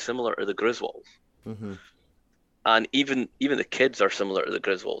very similar to the Griswolds, and even the kids are similar to the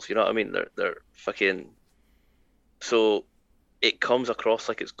Griswolds. You know what I mean? They're fucking. So it comes across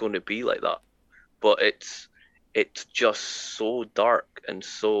like it's going to be like that, but it's just so dark and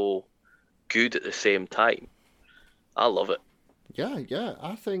so good at the same time. I love it. Yeah.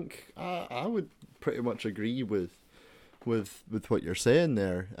 I think I would pretty much agree with what you're saying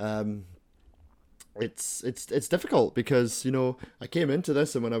there. It's difficult because I came into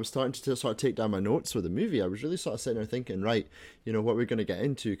this, and when I was starting to sort of take down my notes for the movie, I was really sort of sitting there thinking, right, what we're going to get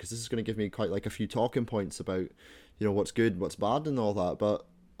into, because this is going to give me quite like a few talking points about what's good, what's bad, and all that. But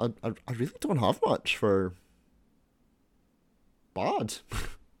I really don't have much for bad.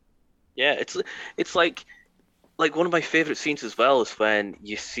 Yeah, it's like one of my favorite scenes as well is when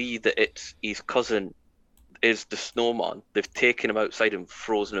you see that it's his cousin is the snowman. They've taken him outside and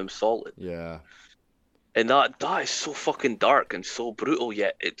frozen him solid. Yeah. And that is so fucking dark and so brutal,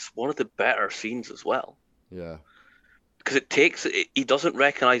 yet it's one of the better scenes as well. Yeah. Because he doesn't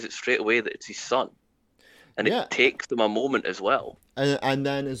recognize it straight away that it's his son. And it takes them a moment as well. And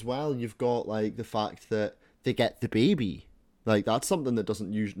then as well, you've got like the fact that they get the baby. Like that's something that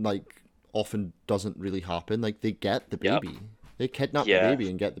often doesn't really happen. Like they get the baby. Yep. They kidnap the baby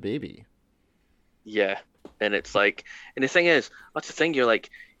and get the baby. Yeah. And it's like, and the thing is, that's the thing, you're like,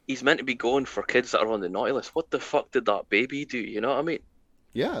 he's meant to be going for kids that are on the naughty list. What the fuck did that baby do? You know what I mean?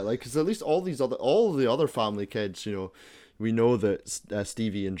 Yeah, like, because at least all the other family kids, we know that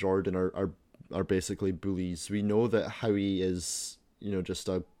Stevie and Jordan are basically bullies. We know that Howie is, just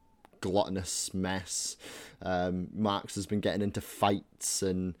a gluttonous mess. Max has been getting into fights,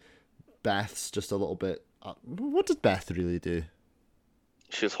 and Beth's just a little bit. What did Beth really do?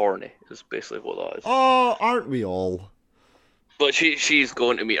 She's horny, is basically what that is. Oh, aren't we all? But she's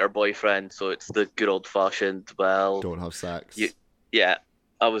going to meet her boyfriend, so it's the good old fashioned. Well, Don't have sex. yeah.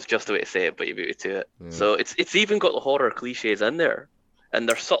 I was just about to say it, but you beat me to it. Yeah. So it's even got the horror cliches in there, and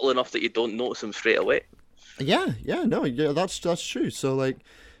they're subtle enough that you don't notice them straight away. Yeah, that's true. So like,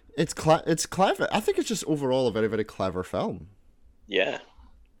 it's clever. I think it's just overall a very, very clever film. Yeah.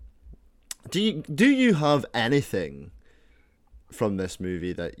 Do you have anything from this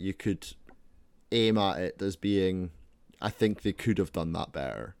movie that you could aim at it as being, I think they could have done that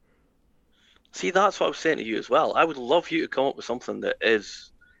better? See, that's what I was saying to you as well. I would love you to come up with something that is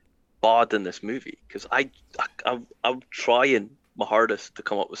bad in this movie, because I'm trying my hardest to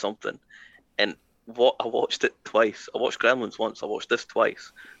come up with something, and I watched it twice. I watched Gremlins once. I watched this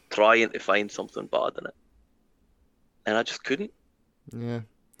twice, trying to find something bad in it, and I just couldn't. Yeah.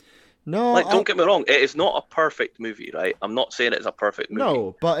 No, like, don't get me wrong. It is not a perfect movie, right? I'm not saying it's a perfect movie.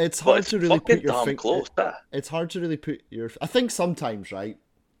 No, but it's hard to really put your finger close. It's hard to really put your. I think sometimes, right?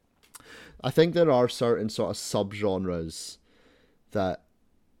 I think there are certain sort of subgenres that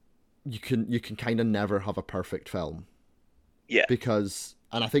you can kind of never have a perfect film. Yeah. Because,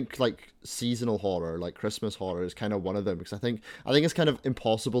 and I think like seasonal horror, like Christmas horror, is kind of one of them, because I think it's kind of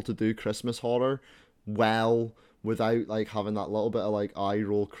impossible to do Christmas horror well without like having that little bit of like eye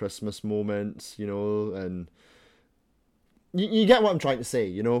roll Christmas moments, you know, and you get what I'm trying to say,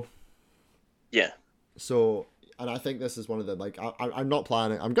 you know? Yeah. So, and I think this is one of them. Like, I'm not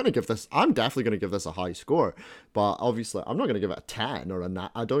planning. I'm definitely going to give this a high score, but obviously I'm not going to give it a 10 or a 9.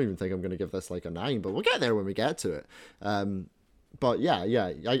 I don't even think I'm going to give this like a 9, but we'll get there when we get to it. But yeah,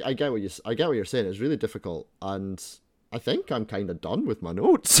 I get what you're saying. It's really difficult, and I think I'm kind of done with my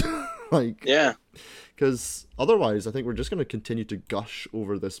notes. Like, yeah, because otherwise I think we're just going to continue to gush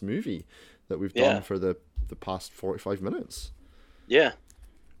over this movie that we've done for the past 45 minutes. Yeah.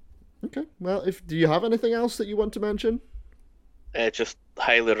 Okay. Well, do you have anything else that you want to mention? Just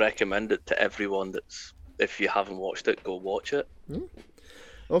highly recommend it to everyone. If you haven't watched it, go watch it. Yeah.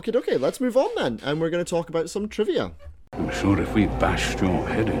 Okay. Let's move on then, and we're going to talk about some trivia. I'm sure if we bashed your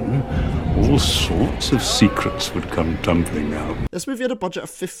head in, all sorts of secrets would come tumbling out. This movie had a budget of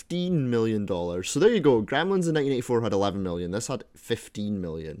 $15 million. So there you go. Gremlins in 1984 had $11 million. This had $15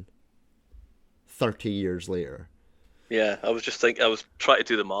 million. 30 years later. Yeah, I was trying to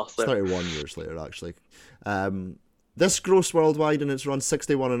do the math there. 31 years later, actually. This grossed worldwide, and it's run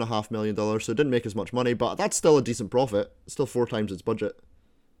 $61.5 million, so it didn't make as much money, but that's still a decent profit. Still 4 times its budget.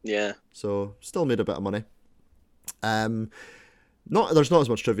 Yeah. So, still made a bit of money. There's not as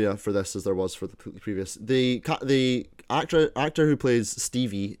much trivia for this as there was for the previous. The actor who plays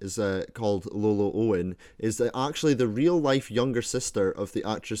Stevie is called Lolo Owen, is actually the real life younger sister of the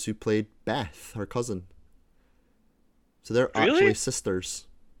actress who played Beth, her cousin. So they're actually sisters.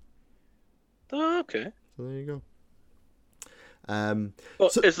 Oh, okay. So there you go.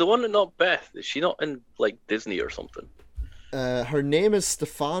 Is the one not Beth? Is she not in like Disney or something? Her name is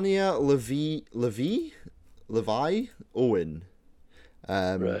Stefania Levi Owen.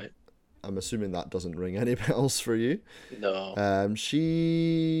 Right. I'm assuming that doesn't ring any bells for you. No.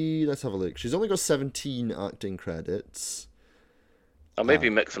 Let's have a look. She's only got 17 acting credits. I may be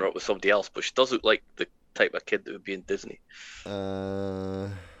mixing her up with somebody else, but she does look like the type of kid that would be in Disney. I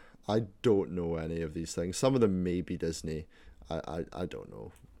don't know any of these things. Some of them may be Disney. I don't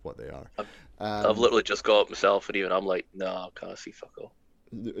know what they are. I've literally just got up myself, and even I'm like, no, I can't see fuck all.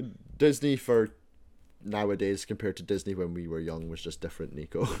 Disney for nowadays compared to Disney when we were young was just different,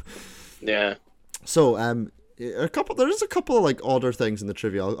 Nico. Yeah. So there's a couple of like odder things in the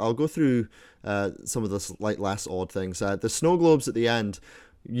trivia. I'll go through some of the like less odd things. The snow globes at the end,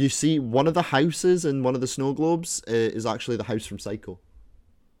 you see one of the houses in one of the snow globes is actually the house from Psycho.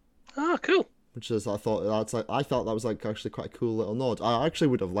 Ah, cool. Which is, I thought that was like actually quite a cool little nod. I actually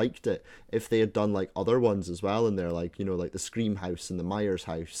would have liked it if they had done like other ones as well in there, like, you know, like the Scream house and the Myers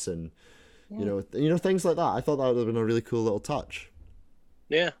house and you know things like that. I thought that would have been a really cool little touch.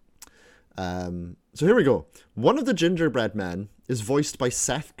 Yeah. So here we go. One of the gingerbread men is voiced by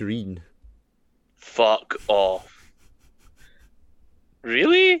Seth Green. Fuck off.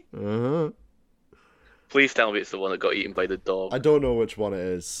 Really? Uh-huh. Please tell me it's the one that got eaten by the dog. I don't know which one it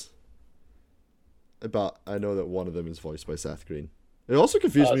is, but I know that one of them is voiced by Seth Green. It also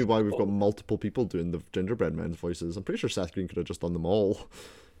confused me why we've got multiple people doing the gingerbread men's voices. I'm pretty sure Seth Green could have just done them all.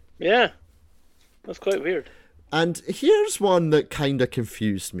 Yeah. That's quite weird. And here's one that kind of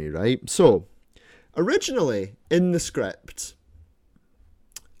confused me, right? So, originally, in the script,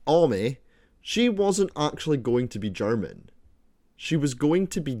 Ame, she wasn't actually going to be German. She was going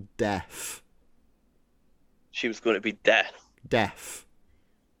to be deaf. She was going to be deaf? Deaf.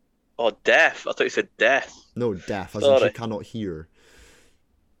 Oh, deaf. I thought you said death. No, deaf, as in she Sorry. cannot hear.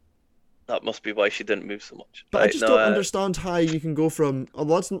 That must be why she didn't move so much. But I Right, just no, don't understand how you can go from, oh,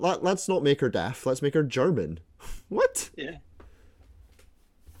 let's not make her deaf, let's make her German. What? Yeah.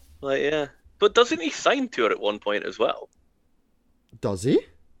 Like, yeah. But doesn't he sign to her at one point as well? Does he?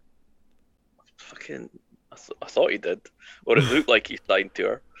 Fucking, I thought he did. Or it looked like he signed to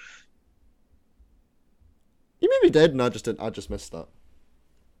her. He maybe did, and I just missed that.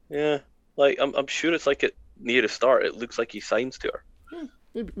 Yeah. Like, I'm sure it's like near the start, it looks like he signs to her.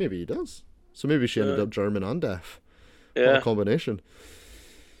 Maybe he does. So maybe she ended up German and deaf. What Yeah. a combination.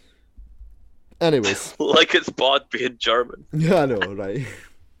 Anyways. Like it's bad being German. Yeah, I know, right.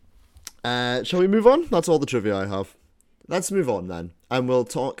 Shall we move on? That's all the trivia I have. Let's move on then, and we'll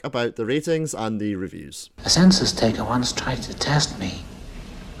talk about the ratings and the reviews. A census taker once tried to test me.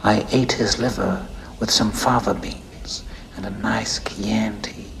 I ate his liver with some fava beans and a nice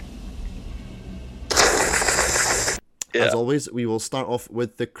Chianti. Yeah. As always, we will start off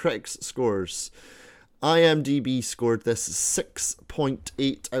with the critics' scores. IMDb scored this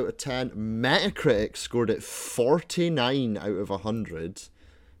 6.8 out of 10. Metacritic scored it 49 out of 100.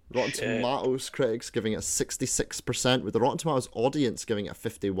 Rotten Tomatoes critics giving it a 66%, with the Rotten Tomatoes audience giving it a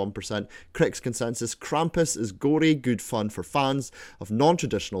 51%. Critics' consensus: Krampus is gory, good fun for fans of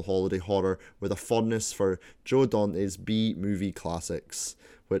non-traditional holiday horror with a fondness for Joe Dante's B-movie classics,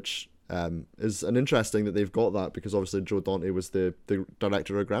 which is an interesting that they've got that, because obviously Joe Dante was the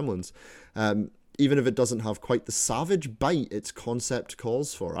director of Gremlins. Even if it doesn't have quite the savage bite its concept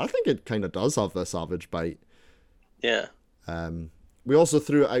calls for. I think it kind of does have the savage bite. Yeah. We also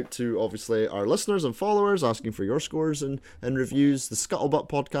threw it out to, obviously, our listeners and followers, asking for your scores and reviews. The Scuttlebutt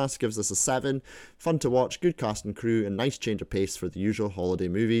podcast gives us a 7. Fun to watch, good cast and crew, and nice change of pace for the usual holiday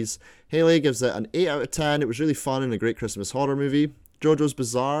movies. Haley gives it an 8 out of 10. It was really fun and a great Christmas horror movie. JoJo's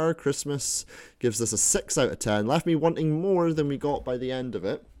Bizarre Christmas gives this a 6 out of 10. Left me wanting more than we got by the end of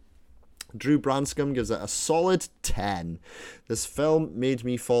it. Drew Branscombe gives it a solid 10. This film made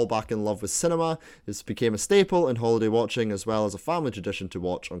me fall back in love with cinema. It became a staple in holiday watching, as well as a family tradition to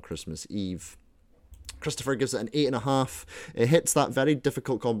watch on Christmas Eve. Christopher gives it an 8.5. It hits that very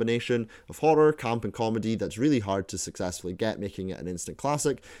difficult combination of horror, camp, and comedy that's really hard to successfully get, making it an instant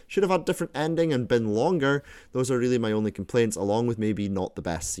classic. Should have had a different ending and been longer. Those are really my only complaints, along with maybe not the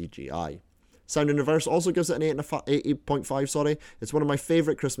best CGI. Sound and Reverse also gives it an 8.5, sorry. It's one of my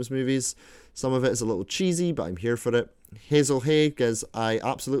favourite Christmas movies. Some of it is a little cheesy, but I'm here for it. Hazel Hay gives, I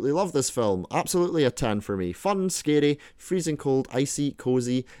absolutely love this film. Absolutely a 10 for me. Fun, scary, freezing cold, icy,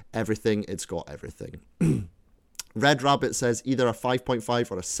 cozy, everything. It's got everything. Red Rabbit says either a 5.5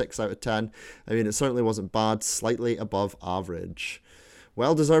 or a 6 out of 10. I mean, it certainly wasn't bad, slightly above average.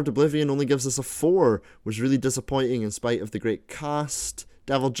 Well-Deserved Oblivion only gives us a 4. Was really disappointing in spite of the great cast.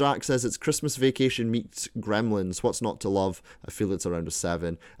 Devil Jack says it's Christmas Vacation meets Gremlins. What's not to love? I feel it's around a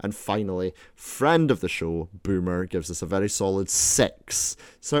 7. And finally, friend of the show, Boomer, gives us a very solid 6.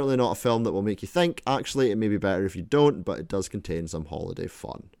 Certainly not a film that will make you think. Actually, it may be better if you don't, but it does contain some holiday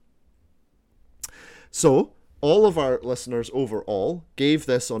fun. So, all of our listeners overall gave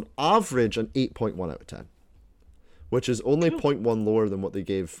this on average an 8.1 out of 10, which is only 0.1 lower than what they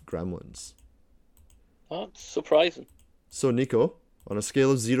gave Gremlins. That's surprising. So, Nico, on a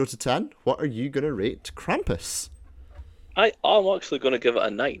scale of 0 to 10, what are you going to rate Krampus? I'm actually going to give it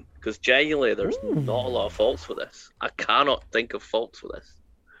a 9, because genuinely there's not a lot of faults with this. I cannot think of faults with this.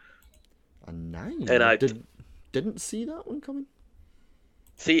 A 9? And I didn't see that one coming.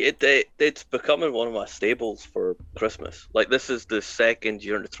 See, it's becoming one of my staples for Christmas. Like, this is the second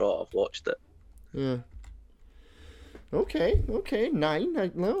year in the trot I've watched it. Yeah. Okay,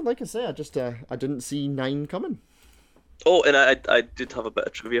 9. No, like I say, I didn't see 9 coming. Oh, and I did have a bit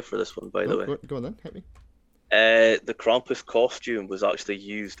of trivia for this one, by the way. Go on then, hit me. The Krampus costume was actually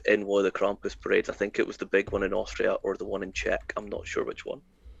used in one of the Krampus parades. I think it was the big one in Austria or the one in Czech. I'm not sure which one.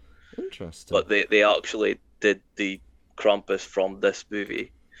 Interesting. But they actually did the Krampus from this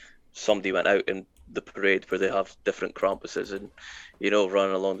movie. Somebody went out in the parade where they have different Krampuses and,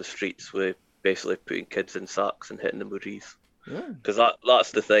 running along the streets with basically putting kids in sacks and hitting them with wreaths. Yeah. Because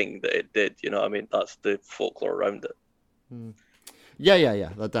that's the thing that it did, what I mean? That's the folklore around it.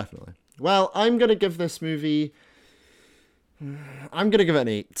 Yeah, that definitely. Well, I'm going to give this movie... I'm going to give it an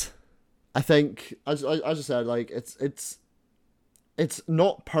 8. I think, as I said, like, it's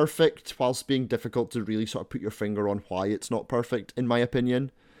not perfect whilst being difficult to really sort of put your finger on why it's not perfect, in my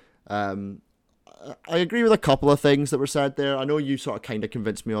opinion. I agree with a couple of things that were said there. I know you sort of kind of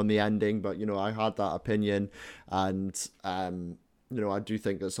convinced me on the ending, but, I had that opinion, and, I do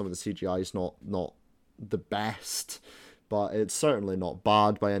think that some of the CGI is not the best. but it's certainly not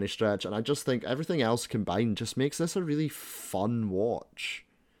bad by any stretch. And I just think everything else combined just makes this a really fun watch.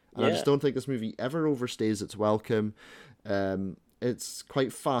 And I just don't think this movie ever overstays its welcome. It's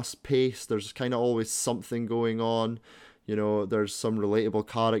quite fast paced. There's kind of always something going on. You know, there's some relatable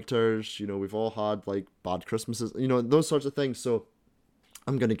characters. You know, we've all had like bad Christmases. You know, those sorts of things. So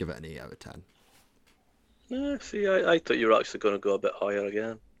I'm gonna give it an 8 out of 10. See, I thought you were actually going to go a bit higher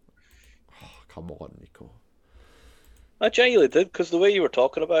again. Oh, come on, Nico. I genuinely did, because the way you were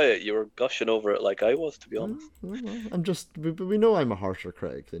talking about it, you were gushing over it like I was, to be honest. I'm just, we know I'm a harsher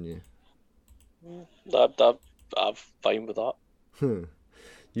critic than you. I'm fine with that.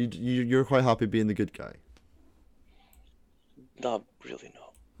 You're quite happy being the good guy. No, really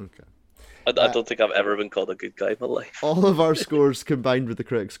not. Okay. I don't think I've ever been called a good guy in my life. All of our scores combined with the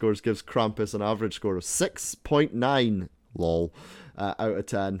critic scores gives Krampus an average score of 6.9 lol out of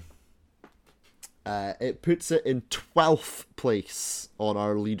 10. It puts it in 12th place on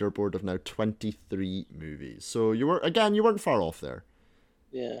our leaderboard of now 23 movies. So you weren't far off there.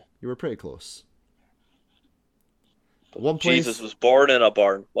 Yeah. You were pretty close. But Jesus was born in a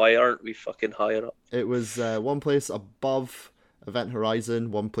barn. Why aren't we fucking higher up? It was one place above Event Horizon,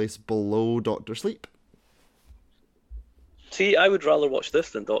 one place below Doctor Sleep. See, I would rather watch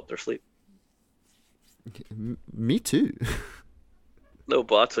this than Doctor Sleep. Me too. No,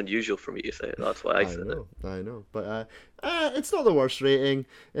 but that's unusual for me to say it. That's why I said it. I know. But it's not the worst rating.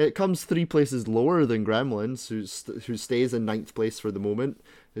 It comes 3 places lower than Gremlins, who stays in 9th place for the moment.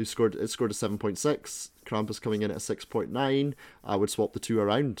 It scored a 7.6. Krampus coming in at a 6.9. I would swap the two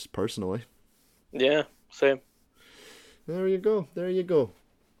around, personally. Yeah, same. There you go.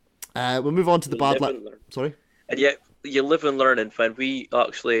 We'll move on to the bad... Sorry? And yet, you live and learn, and when we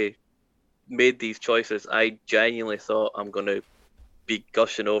actually made these choices, I genuinely thought I'm going to be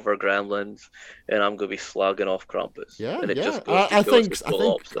gushing over Gremlins, and I'm going to be slagging off Krampus. Yeah, and yeah. I think a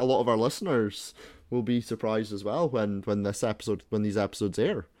lot of our listeners will be surprised as well when these episodes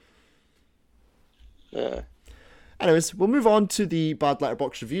air. Yeah. Anyways, we'll move on to the Bad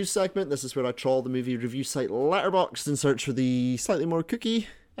Letterbox review segment. This is where I trawl the movie review site Letterboxd and search for the slightly more kooky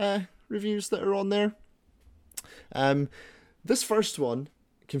reviews that are on there. This first one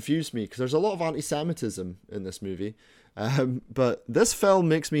confused me because there's a lot of anti-Semitism in this movie. But this film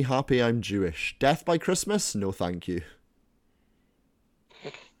makes me happy I'm Jewish. Death by Christmas? No thank you.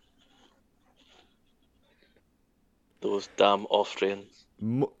 Those damn Austrians.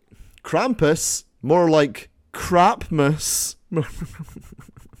 Krampus? More like Crapmas.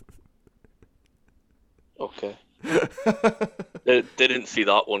 Okay. Didn't see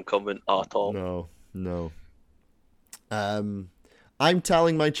that one coming at all. No. I'm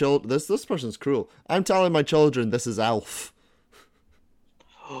telling my children... This person's cruel. I'm telling my children this is Elf.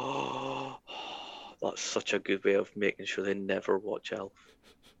 That's such a good way of making sure they never watch Elf.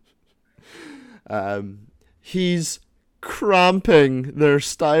 He's cramping their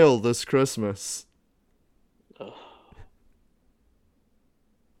style this Christmas.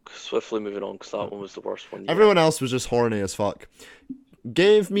 Swiftly moving on, because that one was the worst one. Everyone else was just horny as fuck.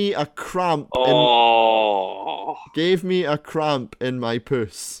 Gave me a cramp. Gave me a cramp in my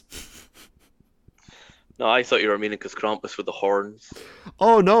puss. No, I thought you were meaning because Krampus with the horns.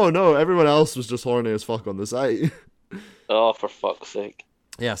 Oh no! Everyone else was just horny as fuck on the site. Oh, for fuck's sake!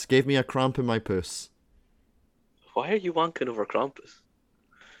 Yes, gave me a cramp in my puss. Why are you wanking over Krampus?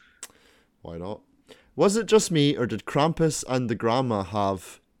 Why not? Was it just me, or did Krampus and the grandma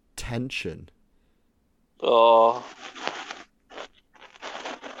have tension? Oh.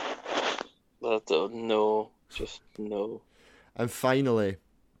 No. Just no. And finally,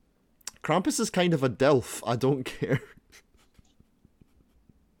 Krampus is kind of a DILF. I don't care.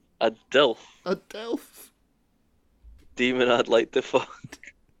 A DILF? A DILF. Demon I'd like to fuck.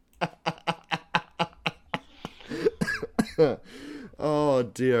 Oh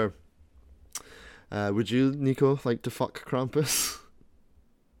dear. Would you, Nico, like to fuck Krampus?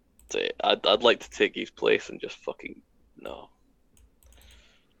 I'd like to take his place and just fucking... No.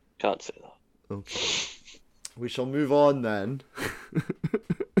 Can't say that. Okay. We shall move on then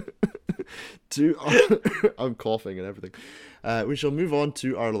to I'm coughing and everything. We shall move on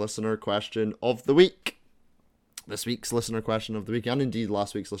to our listener question of the week. This week's listener question of the week, and indeed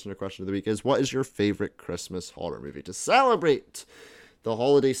last week's listener question of the week, is: what is your favourite Christmas horror movie? To celebrate the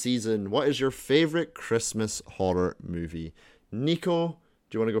holiday season, what is your favourite Christmas horror movie? Nico,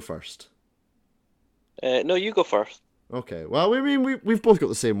 do you want to go first? No, you go first. Okay, well, we've both got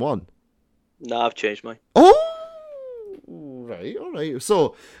the same one. Nah, I've changed mine. Oh! Right, alright.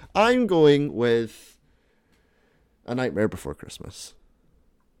 So, I'm going with A Nightmare Before Christmas.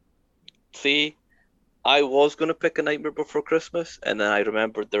 See, I was going to pick A Nightmare Before Christmas, and then I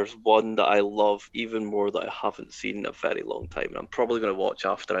remembered there's one that I love even more that I haven't seen in a very long time, and I'm probably going to watch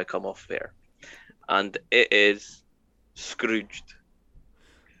after I come off there. And it is Scrooged.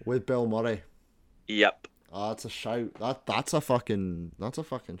 With Bill Murray. Yep. Oh, that's a shout. That's a fucking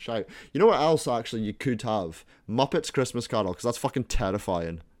shout. You know what else actually you could have? Muppets Christmas Carol, because that's fucking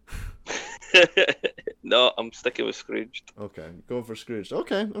terrifying. No, I'm sticking with Scrooged. Okay, going for Scrooged.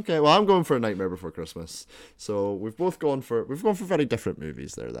 Okay. Well, I'm going for A Nightmare Before Christmas. So we've gone for very different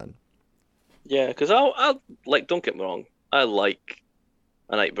movies there then. Yeah, because I like. Don't get me wrong. I like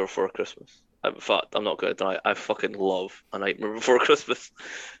A Nightmare Before Christmas. In fact, I'm not going to deny it, I fucking love A Nightmare Before Christmas.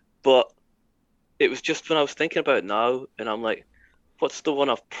 But it was just when I was thinking about it now, and I'm like, what's the one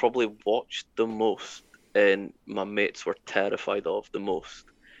I've probably watched the most and my mates were terrified of the most?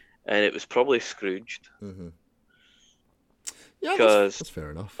 And it was probably Scrooged. Mm-hmm. Yeah, that's fair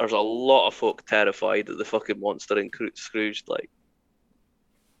enough. There's a lot of folk terrified of the fucking monster in Scrooged, like.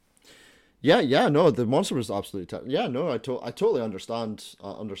 Yeah, no, the monster was absolutely I totally understand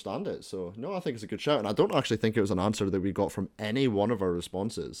it. So no, I think it's a good shout, and I don't actually think it was an answer that we got from any one of our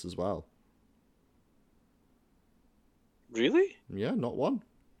responses as well. Really? Yeah, not one.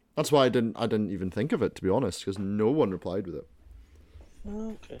 That's why I didn't even think of it, to be honest, because no one replied with it.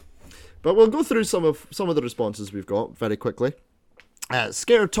 Okay. But we'll go through some of the responses we've got very quickly.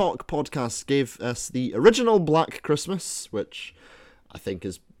 Scare Talk podcast gave us the original Black Christmas, which I think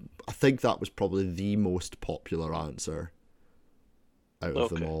that was probably the most popular answer out of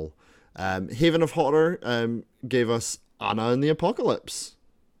them all. Haven of Horror gave us Anna and the Apocalypse.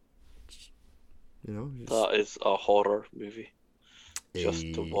 You know, that is a horror movie.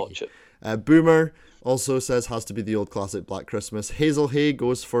 Just to watch it. Boomer also says has to be the old classic Black Christmas. Hazel Hay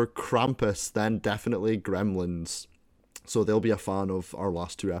goes for Krampus, then definitely Gremlins. So they'll be a fan of our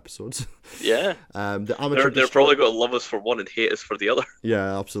last two episodes. Yeah. The Amateur they're probably going to love us for one and hate us for the other.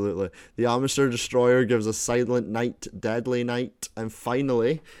 Yeah, absolutely. The Amateur Destroyer gives us Silent Night, Deadly Night. And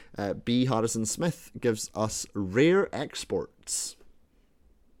finally, B. Harrison Smith gives us Rare Exports.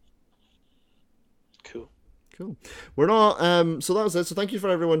 Cool. We're not, so that was it. So thank you for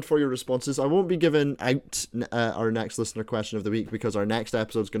everyone for your responses. I won't be giving out our next listener question of the week because our next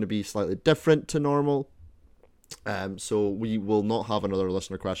episode is going to be slightly different to normal. So we will not have another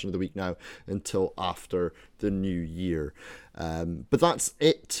listener question of the week now until after the new year. But that's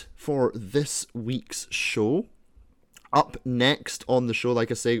it for this week's show. Up next on the show,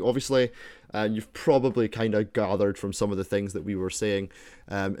 like I say, obviously, you've probably kind of gathered from some of the things that we were saying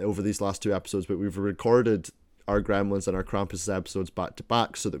over these last two episodes, but we've recorded our Gremlins and our Krampus episodes back to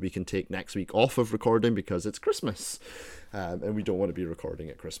back so that we can take next week off of recording because it's Christmas and we don't want to be recording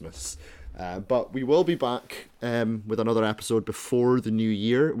at Christmas. But we will be back with another episode before the new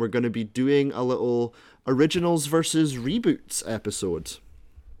year. We're going to be doing a little originals versus reboots episode.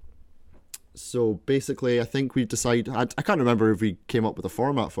 So basically, I think we decided, I can't remember if we came up with a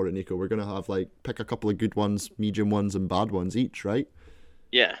format for it, Nico. We're going to have pick a couple of good ones, medium ones, and bad ones each, right?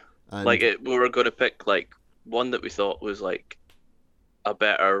 Yeah. And we were going to pick one that we thought was a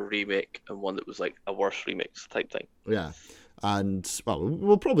better remake and one that was a worse remake type thing. Yeah. And, well,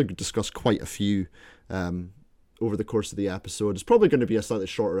 we'll probably discuss quite a few over the course of the episode. It's probably going to be a slightly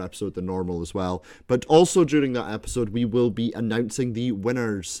shorter episode than normal as well. But also during that episode, we will be announcing the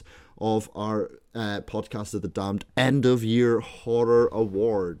winners of our Podcast of the Damned End of Year Horror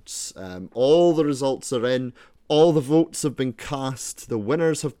Awards. All the results are in. All the votes have been cast. The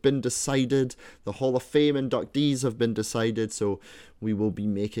winners have been decided. The Hall of Fame inductees have been decided. So we will be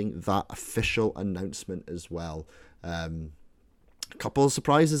making that official announcement as well. A couple of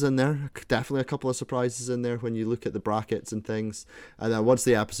surprises in there. Definitely a couple of surprises in there when you look at the brackets and things. And then once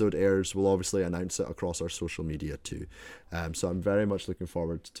the episode airs, we'll obviously announce it across our social media too. So I'm very much looking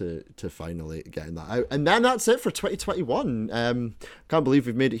forward to finally getting that out. And then that's it for 2021. Can't believe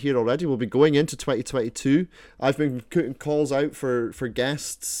we've made it here already. We'll be going into 2022. I've been putting calls out for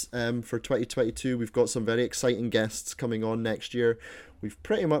guests for 2022. We've got some very exciting guests coming on next year. We've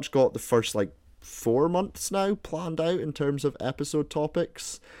pretty much got the first 4 months now planned out in terms of episode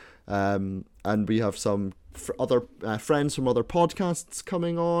topics, and we have some other friends from other podcasts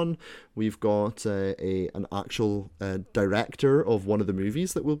coming on. We've got an actual director of one of the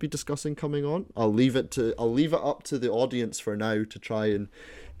movies that we'll be discussing coming on. I'll leave it up to the audience for now to try and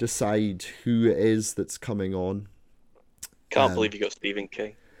decide who it is that's coming on. Can't believe you got Stephen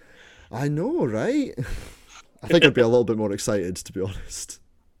King. I know, right? I think I'd be a little bit more excited, to be honest.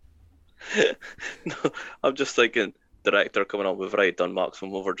 No, I'm just thinking director coming on. We've already done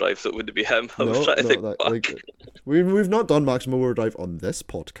Maximum Overdrive, so it wouldn't be him. I was trying to think back. We've not done Maximum Overdrive on this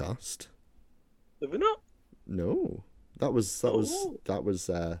podcast. Have we not? No, that was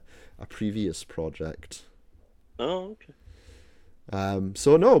a previous project. Oh, okay.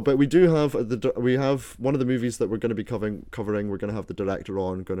 So no, but we do have we have one of the movies that we're going to be covering. We're going to have the director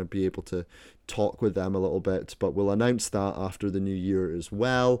on, going to be able to talk with them a little bit, but we'll announce that after the new year as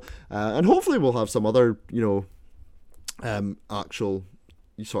well, and hopefully we'll have some other, actual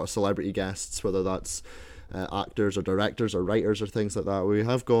sort of celebrity guests, whether that's actors or directors or writers or things like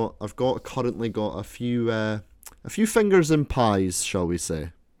that. I've currently got a few fingers in pies, shall we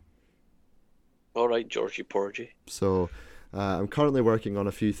say? All right, Georgie Porgy. So. I'm currently working on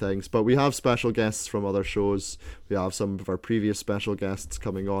a few things, but we have special guests from other shows. We have some of our previous special guests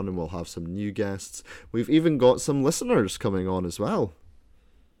coming on, and we'll have some new guests. We've even got some listeners coming on as well.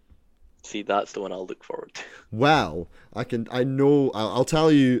 See, that's the one I'll look forward to. Well, I'll tell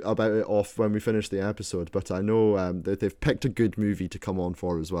you about it off when we finish the episode, but I know that they've picked a good movie to come on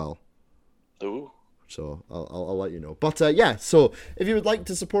for as well. Ooh. So I'll let you know. But so if you would like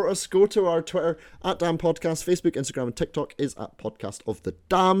to support us, go to our Twitter at Damned Podcast, Facebook, Instagram, and TikTok is at Podcast of the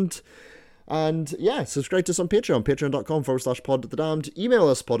Damned. And subscribe to us on Patreon, patreon.com/Pod of the Damned. Email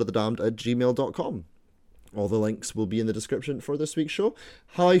us podofthedamned@gmail.com. All the links will be in the description for this week's show.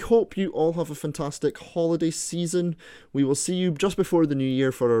 I hope you all have a fantastic holiday season. We will see you just before the new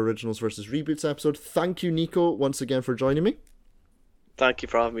year for our Originals versus Reboots episode. Thank you, Nico, once again for joining me. Thank you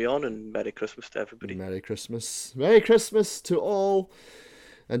for having me on, and Merry Christmas to everybody. Merry Christmas. Merry Christmas to all,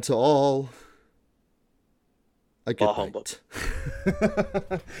 and to all a good night.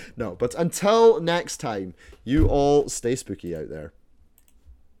 No, but until next time, you all stay spooky out there.